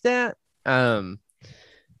anything like that. But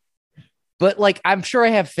like, I'm sure I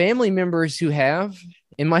have family members who have,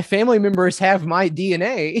 and my family members have my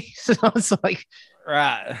DNA. So it's like,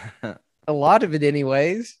 right. A lot of it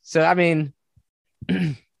anyways. So, I mean,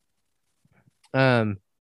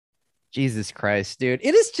 Jesus Christ, dude.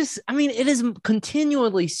 It is just, I mean, it is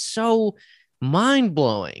continually so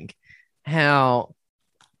mind-blowing how,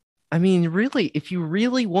 I mean, really, if you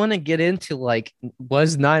really want to get into like,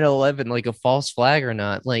 was 9/11 like a false flag or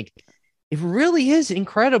not? Like, it really is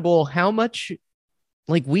incredible how much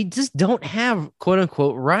like we just don't have quote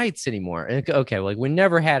unquote rights anymore. Okay, like we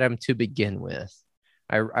never had them to begin with.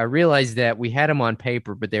 I realized that we had them on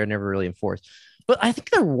paper, but they were never really enforced. But I think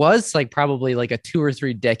there was like probably like a 2 or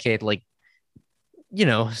 3 decade, like,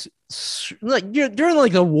 like during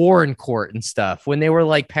like the Warren Court and stuff, when they were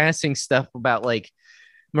like passing stuff about like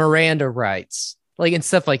Miranda rights, like and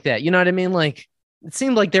stuff like that. You know what I mean? Like it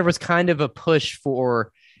seemed like there was kind of a push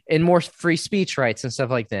for and more free speech rights and stuff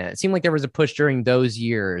like that. It seemed like there was a push during those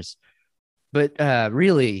years, but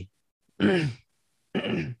really.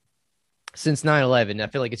 Since 9/11, I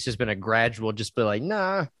feel like it's just been a gradual, just be like,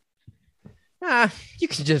 nah, you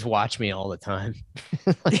can just watch me all the time.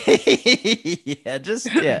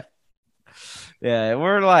 Yeah.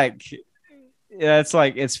 We're like, it's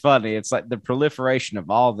like, it's funny. It's like the proliferation of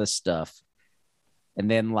all this stuff. And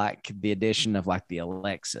then like the addition of like the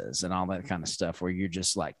Alexas and all that kind of stuff where you're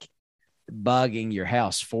just like bugging your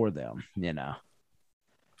house for them,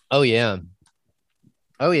 Oh, yeah.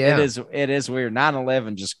 Oh, yeah. It is weird.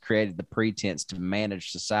 9/11 just created the pretense to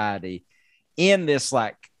manage society in this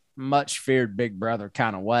like much feared Big Brother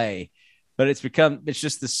kind of way. But it's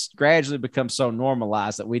just this gradually becomes so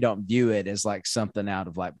normalized that we don't view it as like something out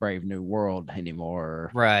of like Brave New World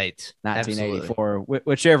anymore. Right. 1984,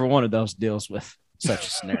 whichever one of those deals with such a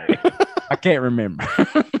scenario. I can't remember.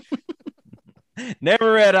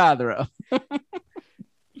 Never read either of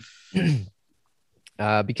them.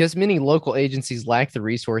 Because many local agencies lack the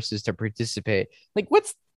resources to participate. Like, I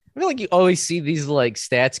feel like you always see these like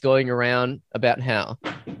stats going around about how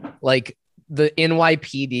like the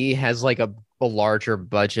NYPD has like a larger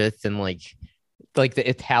budget than like the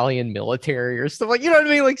Italian military or stuff like, you know what I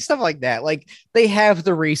mean? Like stuff like that. Like they have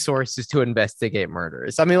the resources to investigate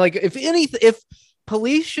murders. I mean, like if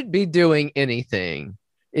police should be doing anything,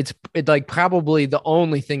 it's like probably the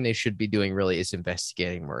only thing they should be doing really is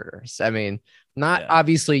investigating murders. I mean, not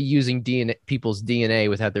obviously using DNA, people's DNA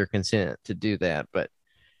without their consent to do that, but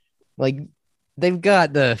like they've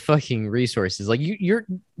got the fucking resources. Like you're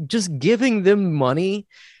just giving them money.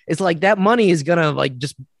 It's like that money is gonna like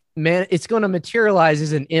just it's gonna materialize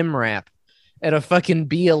as an MRAP at a fucking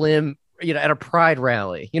BLM, at a pride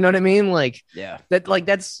rally. You know what I mean? Like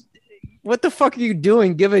that's what the fuck are you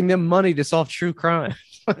doing giving them money to solve true crime?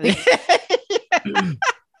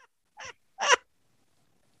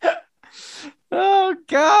 Oh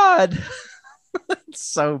God. It's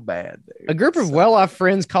so bad, dude. A group of well-off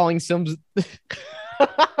friends calling some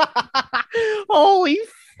holy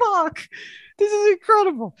fuck, this is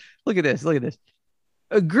incredible. Look at this.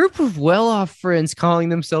 A group of well-off friends calling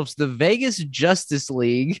themselves the Vegas Justice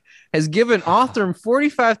League has given Othram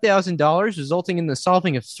 $45,000, resulting in the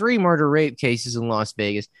solving of 3 murder rape cases in Las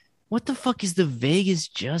Vegas. What the fuck is the Vegas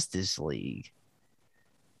Justice League?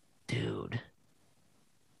 Dude.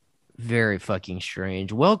 Very fucking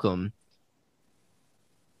strange. Welcome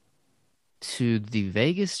to the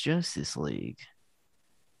Vegas Justice League.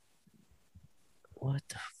 What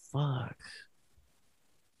the fuck?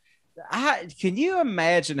 Can you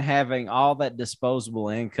imagine having all that disposable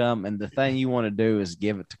income and the thing you want to do is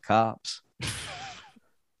give it to cops?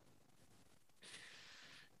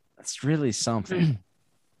 That's really something.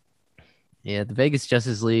 Yeah, the Vegas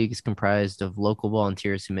Justice League is comprised of local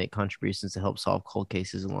volunteers who make contributions to help solve cold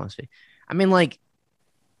cases in Las Vegas. I mean, like,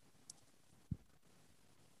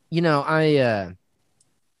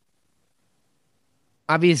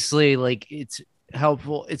 obviously, like, it's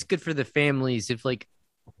helpful. It's good for the families if, like,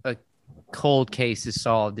 a cold case is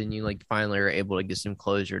solved and you, like, finally are able to get some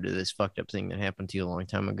closure to this fucked up thing that happened to you a long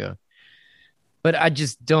time ago. But I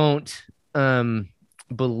just don't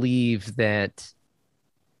believe that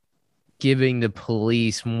giving the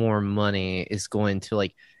police more money is going to,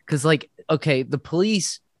 like, because, like, okay, the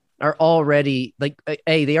police are already, like,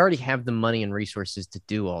 they already have the money and resources to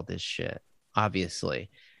do all this shit,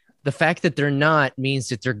 obviously. The fact that they're not means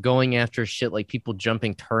that they're going after shit like people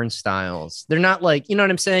jumping turnstiles. They're not, like, you know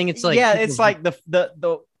what I'm saying? It's like, it's like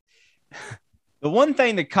the one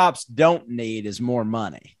thing the cops don't need is more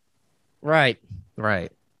money. Right.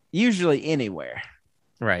 Usually anywhere.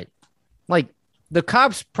 Right. Like, the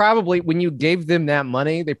cops probably, when you gave them that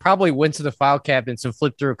money, they probably went to the file cabinets and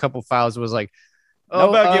flipped through a couple files and was like,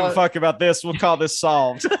 nobody give a fuck about this. We'll call this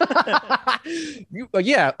solved.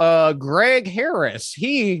 Greg Harris,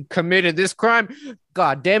 he committed this crime.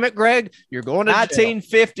 God damn it, Greg. You're going to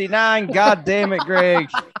 1959. God damn it, Greg.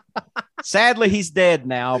 Sadly, he's dead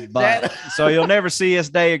now, but so you'll never see his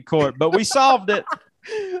day in court. But we solved it.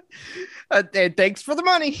 And thanks for the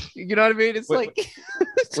money. You know what I mean? It's like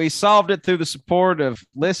we solved it through the support of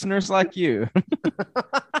listeners like you.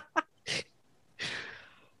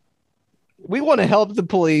 We want to help the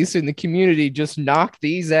police and the community just knock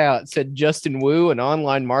these out, said Justin Wu, an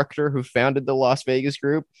online marketer who founded the Las Vegas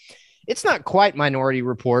group. It's not quite Minority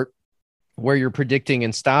Report where you're predicting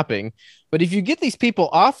and stopping, but if you get these people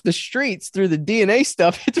off the streets through the DNA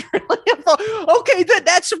stuff, it's really okay.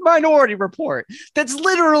 That's a Minority Report. That's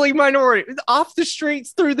literally Minority, off the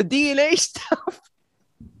streets through the DNA stuff.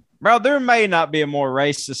 Bro, there may not be a more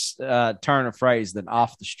racist turn of phrase than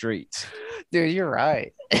off the streets. Dude, you're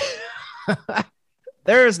right.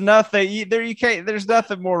 There's nothing there's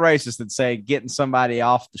nothing more racist than saying getting somebody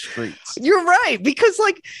off the streets. You're right, because,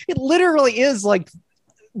 like, it literally is, like,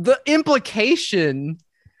 the implication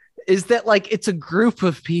is that, like, it's a group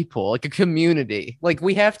of people, like a community. Like,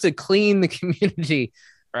 we have to clean the community,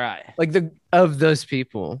 right? Like, of those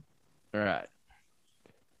people, right?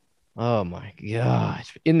 Oh my God.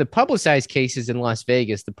 In the publicized cases in Las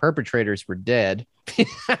Vegas, the perpetrators were dead.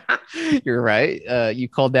 You're right. You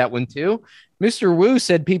called that one too. Mr. Wu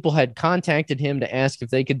said people had contacted him to ask if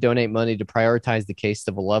they could donate money to prioritize the case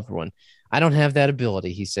of a loved one. I don't have that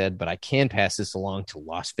ability, he said, but I can pass this along to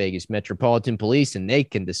Las Vegas Metropolitan Police and they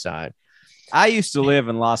can decide. I used to live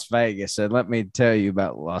in Las Vegas, and let me tell you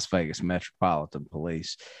about Las Vegas Metropolitan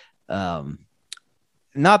Police.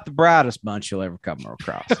 Not the brightest bunch you'll ever come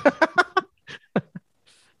across.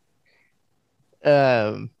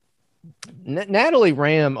 Natalie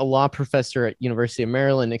Ram, a law professor at University of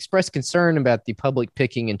Maryland, expressed concern about the public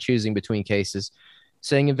picking and choosing between cases,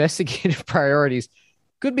 saying investigative priorities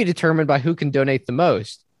could be determined by who can donate the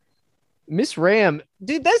most. Miss Ram,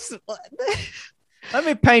 dude, let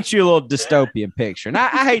me paint you a little dystopian picture. And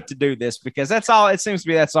I hate to do this because that's all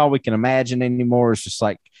we can imagine anymore. It's just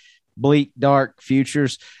like bleak, dark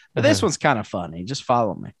futures. But this one's kind of funny. Just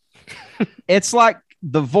follow me. It's like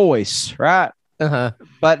The Voice, right? Uh-huh.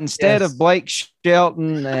 But instead Yes. of Blake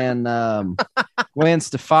Shelton and Gwen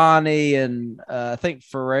Stefani and I think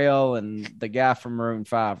Pharrell and the guy from Maroon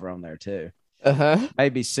 5 are on there too. Uh-huh.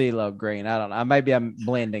 Maybe CeeLo Green. I don't know. Maybe I'm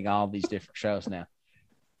blending all these different shows now.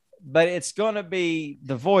 But it's going to be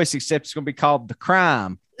The Voice, except it's going to be called The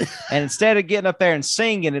Crime. And instead of getting up there and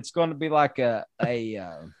singing, it's going to be like a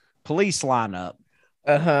police lineup.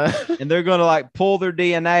 Uh-huh. And they're going to like pull their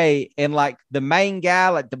DNA. And like the main guy,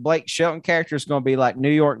 like the Blake Shelton character, is going to be like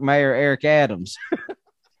New York Mayor Eric Adams.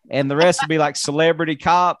 And the rest will be like celebrity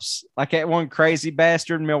cops, like that one crazy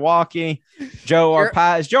bastard in Milwaukee. Joe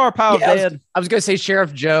Arpaio. Is Joe Arpaio dead? I was going to say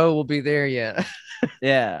Sheriff Joe will be there. Yeah.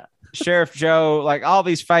 Yeah. Sheriff Joe, like all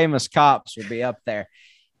these famous cops will be up there.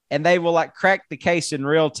 And they will like crack the case in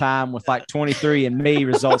real time with like 23andMe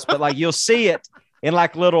results. But like you'll see it in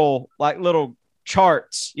like little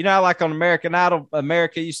charts. You know, like on American Idol,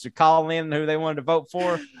 America used to call in who they wanted to vote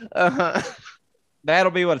for. Uh-huh.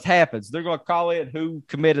 That'll be what happens. They're going to call in who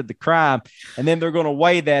committed the crime, and then they're going to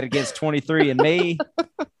weigh that against 23andMe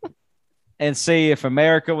and see if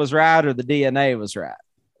America was right or the DNA was right.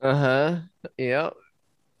 Uh-huh. Yep.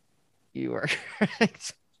 You are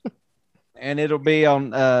correct. And it'll be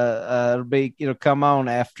on it'll come on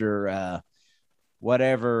after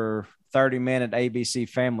whatever 30-minute ABC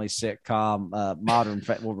family sitcom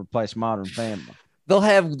will replace Modern Family. They'll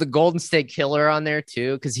have the Golden State Killer on there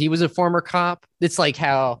too, because he was a former cop. It's like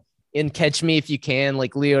how in Catch Me If You Can,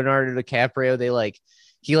 like Leonardo DiCaprio,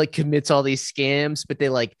 he commits all these scams, but they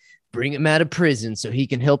like bring him out of prison so he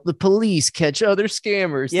can help the police catch other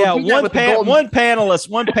scammers. Yeah, one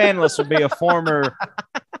panelist will be a former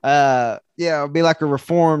it'll be like a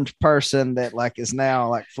reformed person that like is now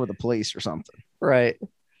like for the police or something. Right.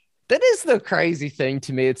 That is the crazy thing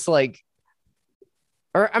to me. It's like,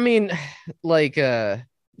 or I mean, like, I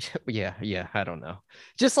don't know.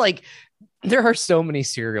 Just like there are so many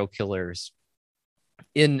serial killers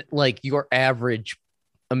in like your average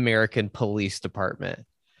American police department.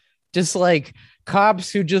 Just like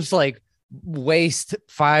cops who just like waste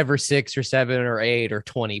 5 or 6 or 7 or 8 or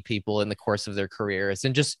 20 people in the course of their careers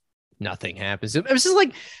and just nothing happens. It was just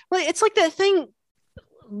like it's like that thing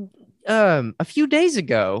a few days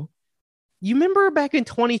ago. You remember back in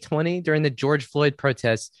 2020 during the George Floyd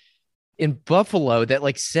protests in Buffalo, that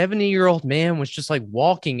like 70-year-old man was just like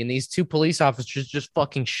walking and these 2 police officers just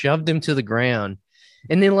fucking shoved him to the ground.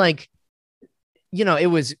 And then like, you know, it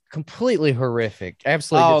was completely horrific.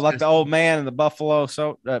 Absolutely. Oh, like the old man in the Buffalo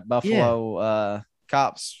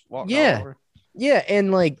cops walking over. Yeah.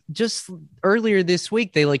 And like just earlier this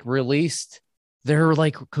week, they like released their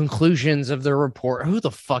like conclusions of the report. Who the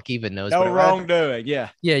fuck even knows? No wrongdoing. Yeah.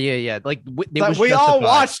 Like we all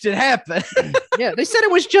watched it happen. Yeah, they said it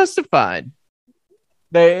was justified.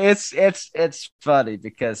 It's funny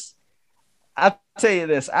because I'll tell you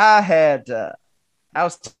this. I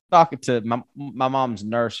was talking to my mom's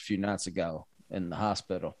nurse a few nights ago in the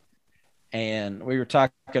hospital, and we were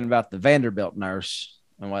talking about the Vanderbilt nurse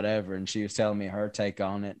and whatever, and she was telling me her take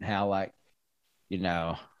on it and how, like, you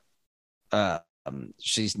know,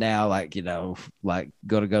 she's now like, you know, like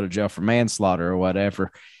going to go to jail for manslaughter or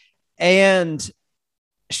whatever. And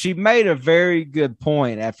she made a very good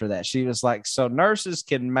point after that. She was like, so nurses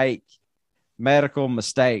can make medical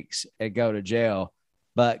mistakes and go to jail,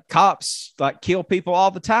 but cops like kill people all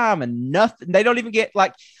the time and nothing. They don't even get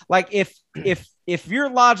like if your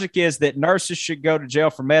logic is that nurses should go to jail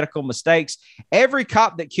for medical mistakes, every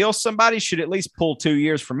cop that kills somebody should at least pull 2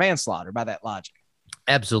 years for manslaughter by that logic.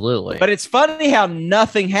 Absolutely. But it's funny how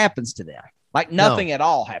nothing happens to them. Like nothing at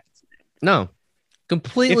all happens to them. No.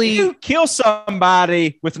 Completely. If you kill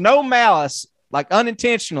somebody with no malice, like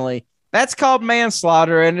unintentionally, that's called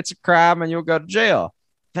manslaughter and it's a crime and you'll go to jail.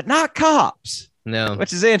 But not cops. No.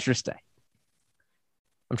 Which is interesting.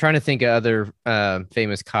 I'm trying to think of other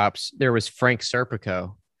famous cops. There was Frank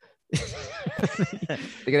Serpico.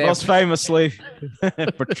 Most famously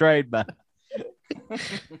portrayed by...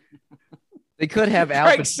 They could have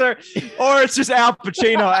or it's just Al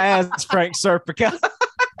Pacino as Frank Serpico.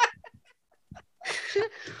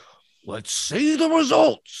 Let's see the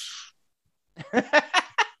results. I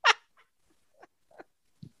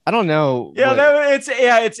don't know. Yeah,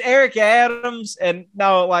 it's Eric Adams and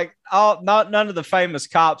none of the famous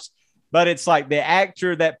cops, but it's like the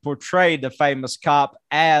actor that portrayed the famous cop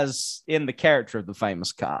as in the character of the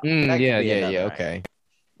famous cop. Okay.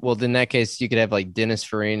 Well, in that case, you could have like Dennis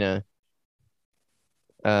Farina.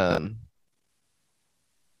 From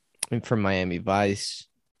Miami Vice,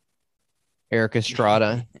 Eric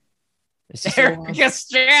Estrada. Eric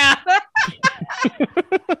Estrada.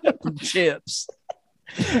 Chips.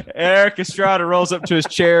 Eric Estrada rolls up to his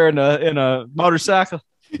chair in a motorcycle.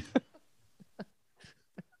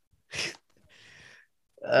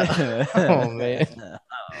 Oh man,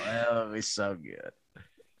 that would be so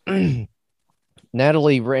good.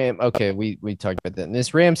 Natalie Ram. Okay, we talked about that.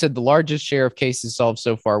 Ms. Ram said the largest share of cases solved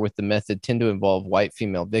so far with the method tend to involve white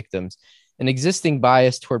female victims. An existing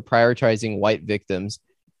bias toward prioritizing white victims,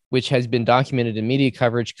 which has been documented in media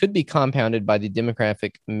coverage, could be compounded by the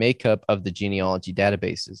demographic makeup of the genealogy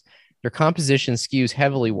databases. Their composition skews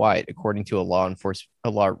heavily white, according to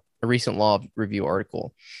a recent law review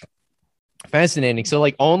article. Fascinating. So,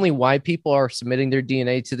 like, only white people are submitting their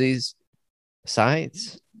DNA to these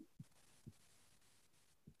sites.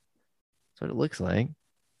 That's what it looks like.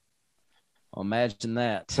 Well, imagine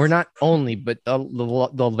that. We're not only, but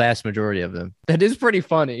the vast majority of them. That is pretty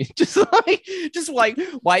funny. Just like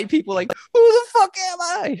white people, like, who the fuck am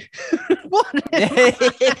I? What?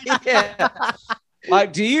 Yeah.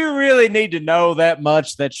 Like, do you really need to know that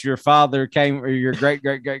much that your father came or your great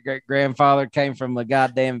grandfather came from a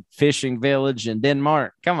goddamn fishing village in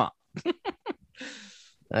Denmark? Come on.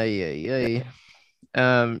 Their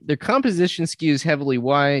composition skews heavily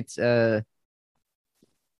white.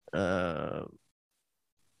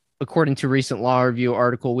 According to a recent law review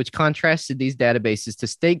article, which contrasted these databases to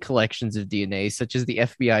state collections of DNA, such as the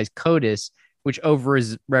FBI's CODIS, which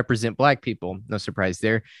overrepresent Black people, no surprise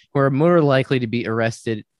there, who are more likely to be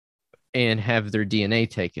arrested and have their DNA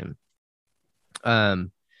taken.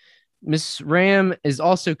 Ms. Ram is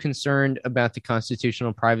also concerned about the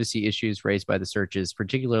constitutional privacy issues raised by the searches,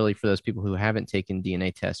 particularly for those people who haven't taken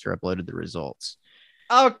DNA tests or uploaded the results.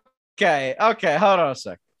 Okay, hold on a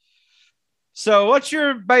second. So what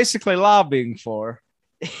you're basically lobbying for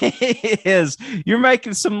is you're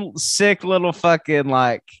making some sick little fucking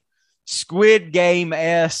like Squid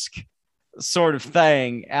Game-esque sort of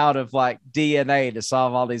thing out of like DNA to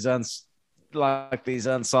solve all these these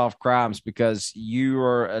unsolved crimes because you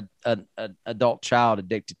are an adult child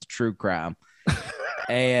addicted to true crime.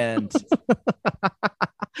 And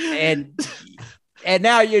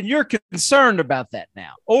now you're concerned about that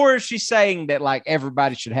now. Or is she saying that like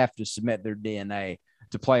everybody should have to submit their DNA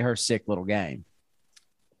to play her sick little game?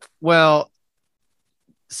 Well,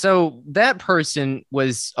 so that person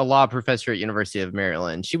was a law professor at University of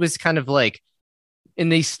Maryland. She was kind of like, in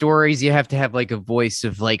these stories, you have to have like a voice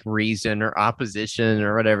of like reason or opposition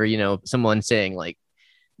or whatever, you know, someone saying like,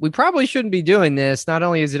 we probably shouldn't be doing this. Not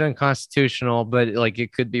only is it unconstitutional, but like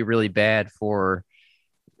it could be really bad for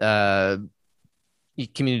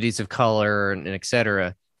communities of color and et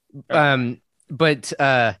cetera. But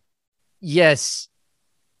yes,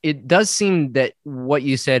 it does seem that what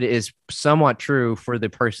you said is somewhat true for the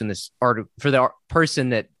person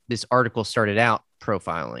that this article started out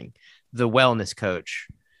profiling, the wellness coach,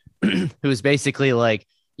 who is basically like,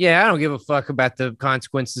 yeah, I don't give a fuck about the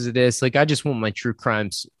consequences of this. Like, I just want my true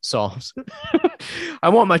crimes solved. I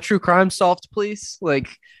want my true crime solved, please. Like,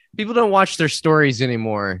 people don't watch their stories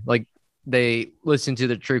anymore. Like, they listen to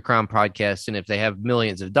the true crime podcast, and if they have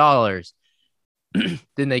millions of dollars,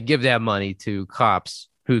 then they give that money to cops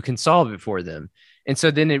who can solve it for them. And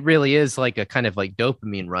so then it really is like a kind of like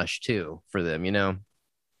dopamine rush too for them, you know?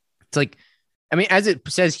 It's like, I mean, as it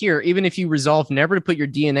says here, even if you resolve never to put your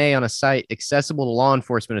DNA on a site accessible to law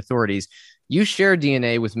enforcement authorities, you share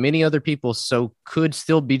DNA with many other people, so could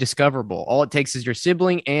still be discoverable. All it takes is your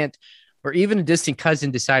sibling, aunt, or even a distant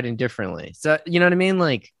cousin deciding differently. So, you know what I mean?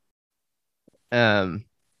 Like,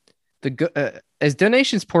 as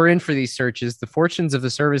donations pour in for these searches, the fortunes of the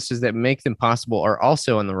services that make them possible are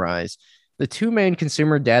also on the rise. The two main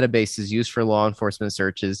consumer databases used for law enforcement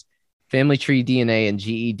searches, Family Tree DNA and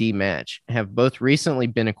GED Match, have both recently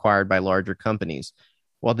been acquired by larger companies,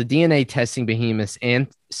 while the DNA testing behemoths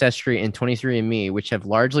Ancestry and 23andMe, which have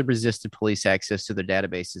largely resisted police access to their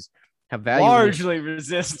databases, have largely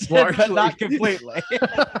resisted, but not completely.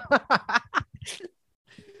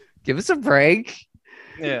 Give us a break.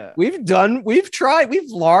 Yeah, we've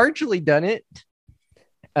largely done it.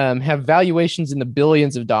 Have valuations in the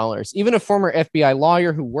billions of dollars. Even a former FBI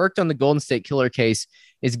lawyer who worked on the Golden State Killer case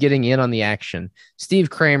is getting in on the action.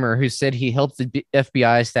 Steve Kramer, who said he helped the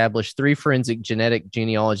FBI establish 3 forensic genetic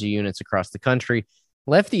genealogy units across the country,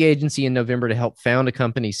 left the agency in November to help found a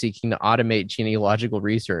company seeking to automate genealogical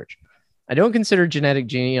research. I don't consider genetic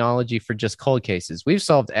genealogy for just cold cases. We've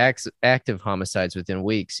solved active homicides within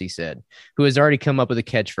weeks, he said, who has already come up with a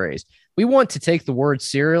catchphrase. We want to take the word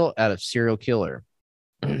serial out of serial killer.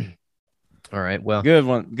 All right. Well, good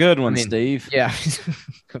one, Steve. Yeah.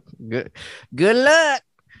 Good luck.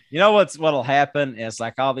 You know what'll happen is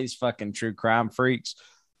like all these fucking true crime freaks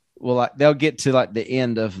well, like they'll get to like the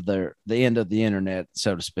end of the internet,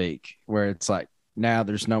 so to speak, where it's like now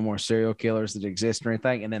there's no more serial killers that exist or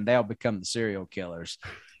anything, and then they'll become the serial killers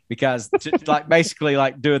because like basically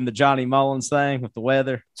like doing the Johnny Mullins thing with the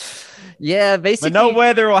weather. Yeah, basically, but no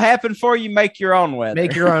weather will happen for you. Make your own weather.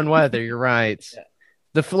 Make your own weather. You're right. Yeah.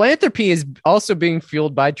 The philanthropy is also being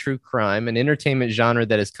fueled by true crime, an entertainment genre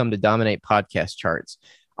that has come to dominate podcast charts.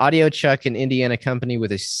 Audio Chuck, an Indiana company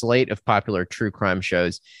with a slate of popular true crime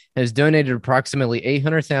shows, has donated approximately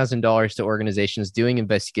 $800,000 to organizations doing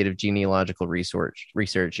investigative genealogical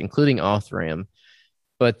research, including Othram.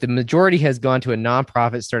 But the majority has gone to a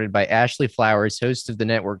nonprofit started by Ashley Flowers, host of the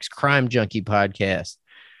network's Crime Junkie podcast.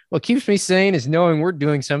 What keeps me sane is knowing we're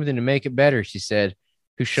doing something to make it better, she said,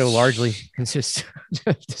 whose show largely consists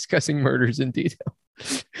of discussing murders in detail.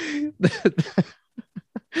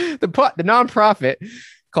 The nonprofit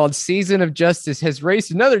called Season of Justice has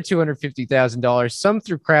raised another $250,000, some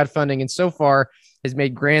through crowdfunding, and so far has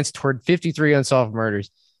made grants toward 53 unsolved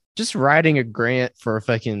murders. Just writing a grant for a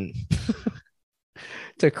fucking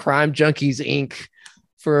to Crime Junkies Inc.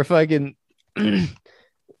 for a fucking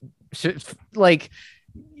like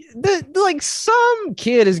some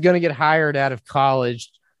kid is going to get hired out of college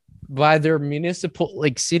by their municipal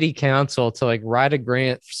like city council to like write a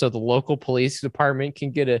grant so the local police department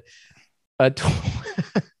can get a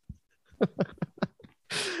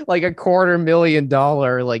like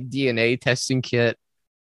 $250,000 like DNA testing kit,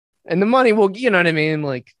 and the money will, you know what I mean?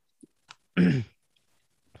 Like, I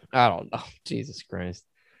don't know. Jesus Christ.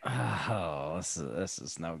 Oh, this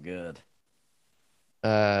is no good.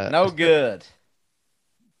 No good.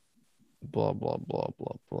 Blah blah blah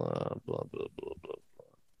blah blah blah blah blah blah.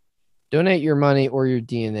 Donate your money or your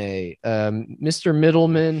DNA. Mr.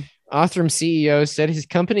 Middleman, Othram CEO, said his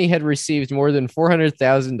company had received more than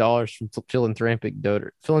 $400,000 from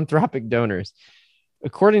philanthropic donors.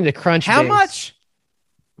 According to Crunchbase, how much?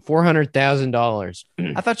 $400,000.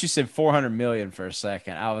 I thought you said 400 million for a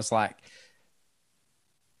second. I was like,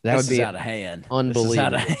 that would be out of hand.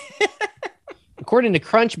 Unbelievable. According to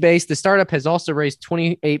Crunchbase, the startup has also raised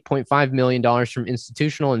 $28.5 million from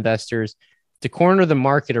institutional investors to corner the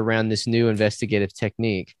market around this new investigative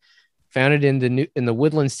technique. Founded in the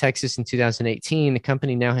Woodlands, Texas in 2018, the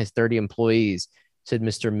company now has 30 employees, said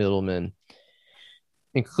Mr. Middleman,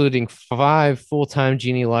 including 5 full-time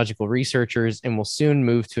genealogical researchers, and will soon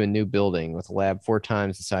move to a new building with a lab 4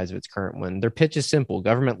 times the size of its current one. Their pitch is simple.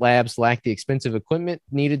 Government labs lack the expensive equipment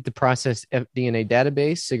needed to process DNA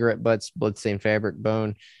database, cigarette butts, bloodstained fabric,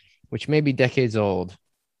 bone, which may be decades old.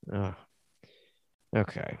 Oh.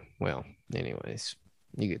 Okay, well, anyways,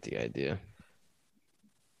 you get the idea.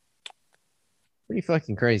 Pretty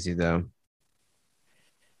fucking crazy, though.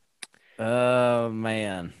 Oh,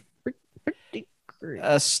 man. Pretty crazy.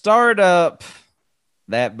 A startup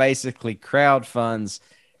that basically crowdfunds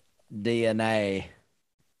DNA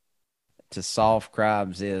to solve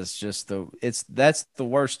crimes is just that's the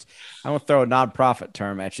worst. I'm going to throw a nonprofit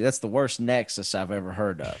term at you. That's the worst nexus I've ever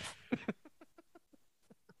heard of.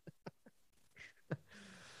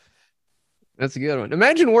 That's a good one.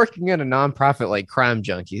 Imagine working at a nonprofit like Crime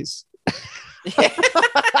Junkies.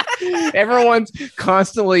 Everyone's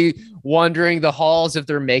constantly wandering the halls of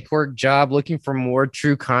their make-work job looking for more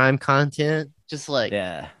true crime content. Just like,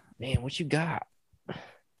 yeah, man, what you got?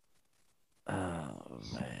 Oh,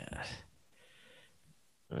 man.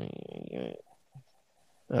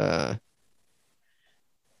 I'm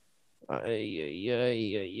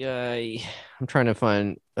trying to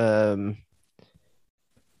find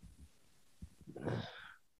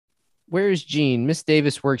where's Jean? Miss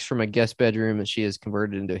Davis works from a guest bedroom and she is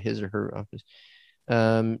converted into his or her office.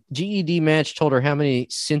 GED Match told her how many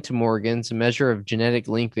centimorgans, a measure of genetic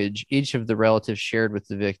linkage, each of the relatives shared with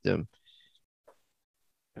the victim.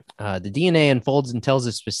 The DNA unfolds and tells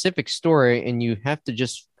a specific story, and you have to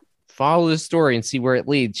just follow the story and see where it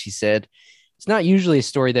leads, she said. It's not usually a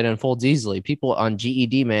story that unfolds easily. People on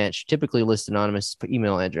GED Match typically list anonymous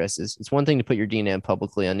email addresses. It's one thing to put your DNA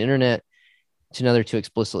publicly on the internet. It's another to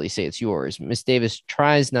explicitly say it's yours. Miss Davis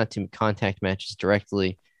tries not to contact Matches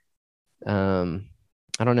directly. I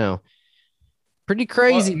don't know. Pretty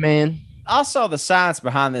crazy, man. Also, the science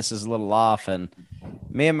behind this is a little off, and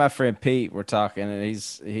me and my friend Pete were talking, and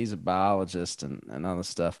he's a biologist and all this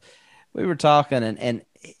stuff. We were talking, and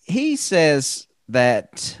he says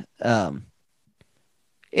that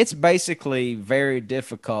it's basically very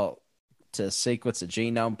difficult to sequence a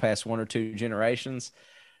genome past 1 or 2 generations.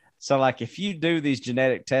 So, like, if you do these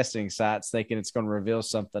genetic testing sites thinking it's going to reveal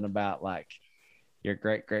something about, like, your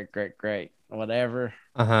great, whatever,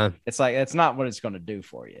 it's like, it's not what it's going to do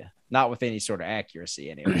for you. Not with any sort of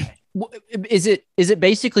accuracy, anyway. Is it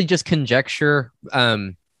basically just conjecture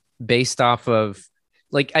based off of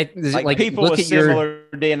like people with similar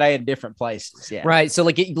DNA in different places? Yeah. Right. So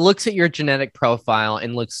like it looks at your genetic profile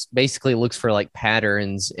and looks for like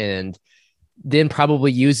patterns, and then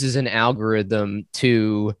probably uses an algorithm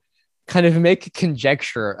to kind of make a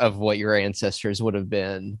conjecture of what your ancestors would have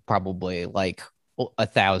been probably like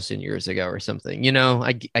 1,000 years ago or something,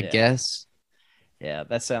 I guess. Yeah,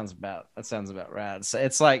 that sounds about right.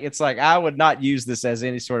 It's like I would not use this as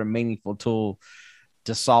any sort of meaningful tool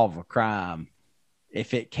to solve a crime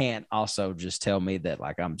if it can't also just tell me that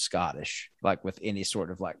like I'm Scottish, like with any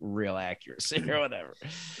sort of like real accuracy or whatever.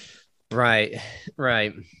 Right.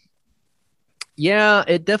 Yeah,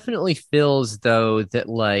 it definitely feels though that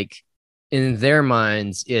like in their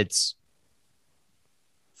minds it's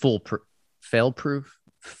fail proof.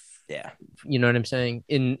 Yeah. You know what I'm saying?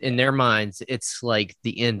 In their minds, it's like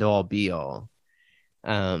the end all be all.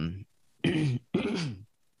 I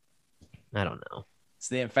don't know. It's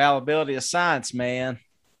the infallibility of science, man.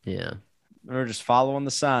 Yeah. We're just following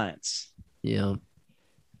the science. Yeah.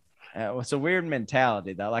 It's a weird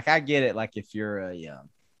mentality though. Like I get it. Like if you're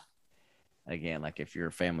like if you're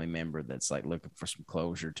a family member that's like looking for some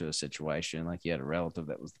closure to a situation, like you had a relative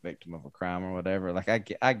that was the victim of a crime or whatever. Like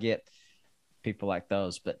I get people like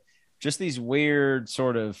those, but just these weird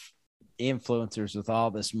sort of influencers with all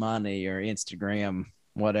this money, or Instagram,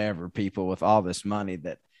 whatever, people with all this money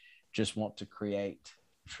that just want to create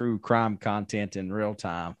true crime content in real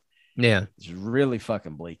time. Yeah. It's really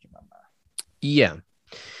fucking bleak in my mind. Yeah.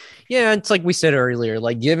 Yeah. It's like we said earlier,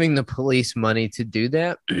 like giving the police money to do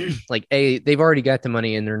that. Like, they've already got the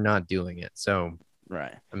money and they're not doing it. So,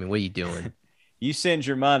 right. I mean, what are you doing? You send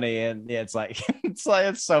your money, and yeah, it's like, it's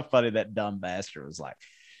so funny that dumb bastard was like,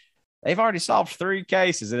 they've already solved 3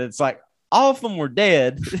 cases, and it's like all of them were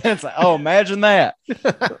dead. It's like, oh, imagine that.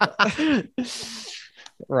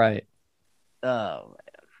 Right. Oh man.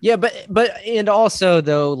 Yeah, but and also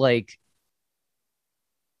though, like,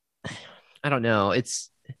 I don't know. I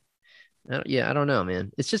don't know,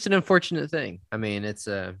 man. It's just an unfortunate thing. I mean,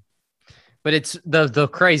 but it's the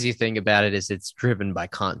crazy thing about it is it's driven by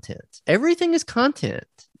content. Everything is content.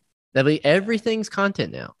 Everything's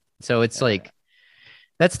content now. So it's like,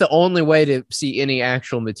 that's the only way to see any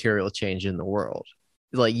actual material change in the world.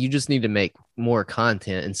 Like, you just need to make more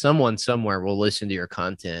content, and someone somewhere will listen to your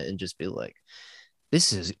content and just be like,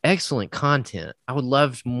 this is excellent content. I would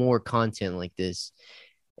love more content like this.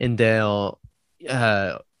 And they'll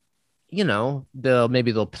they'll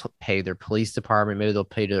pay their police department, maybe they'll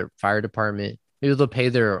pay their fire department, maybe they'll pay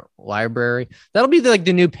their library. That'll be like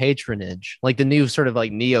the new patronage, like the new sort of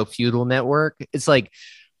like neo-feudal network. It's like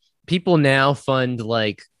people now fund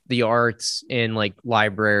like the arts and like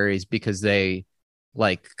libraries because they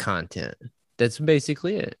like content. That's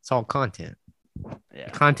basically it. It's all content. Yeah.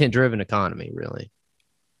 Content driven economy, really.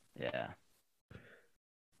 Yeah.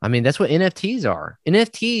 I mean, that's what NFTs are.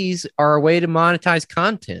 NFTs are a way to monetize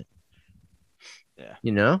content.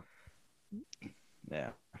 Yeah. Yeah.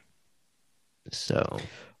 So,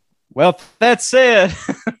 well, that said,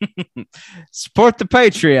 support the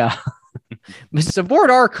Patreon. Support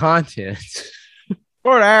our content.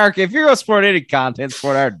 Support our, if you're going to support any content,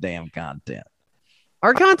 support our damn content.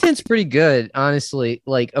 Our content's pretty good, honestly.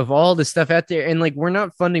 Like, of all the stuff out there, and like, we're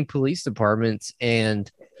not funding police departments,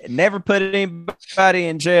 and never put anybody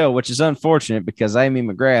in jail, which is unfortunate because Amy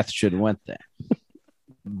McGrath should have went there.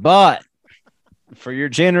 But for your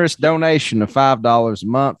generous donation of $5 a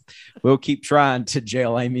month, we'll keep trying to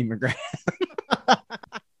jail Amy McGrath.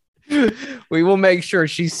 We will make sure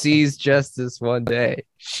she sees justice one day.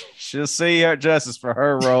 She'll see her justice for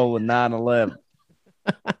her role in 9/11.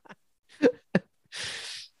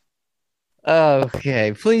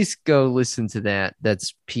 Okay, please go listen to that.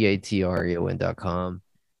 That's patreon.com.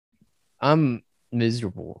 I'm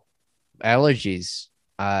miserable. Allergies.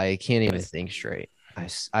 I can't even think straight.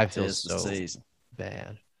 I feel so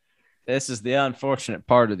bad. This is the unfortunate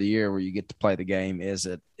part of the year where you get to play the game. Is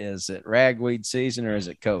it ragweed season or is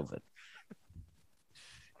it COVID?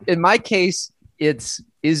 In my case, is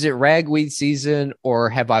it ragweed season, or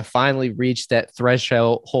have I finally reached that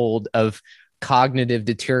threshold of cognitive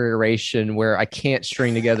deterioration where I can't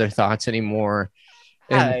string together thoughts anymore?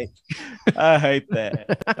 I hate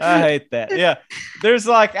that. I hate that. Yeah. There's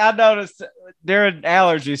like, I noticed during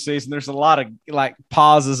allergy season, there's a lot of like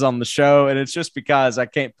pauses on the show, and it's just because I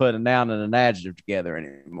can't put a noun and an adjective together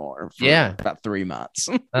anymore for about 3 months.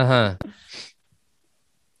 It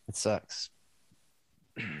sucks.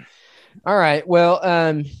 All right. Well,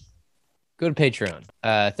 go to Patreon.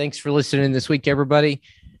 Thanks for listening this week, everybody.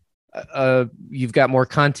 You've got more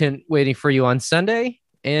content waiting for you on Sunday.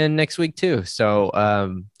 and next week too.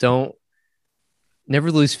 So don't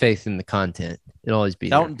never lose faith in the content. It'll always be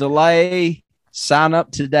Don't delay. Sign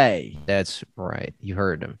up today. That's right. You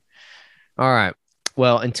heard him. All right.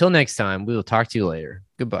 Well, until next time, we will talk to you later.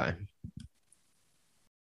 Goodbye.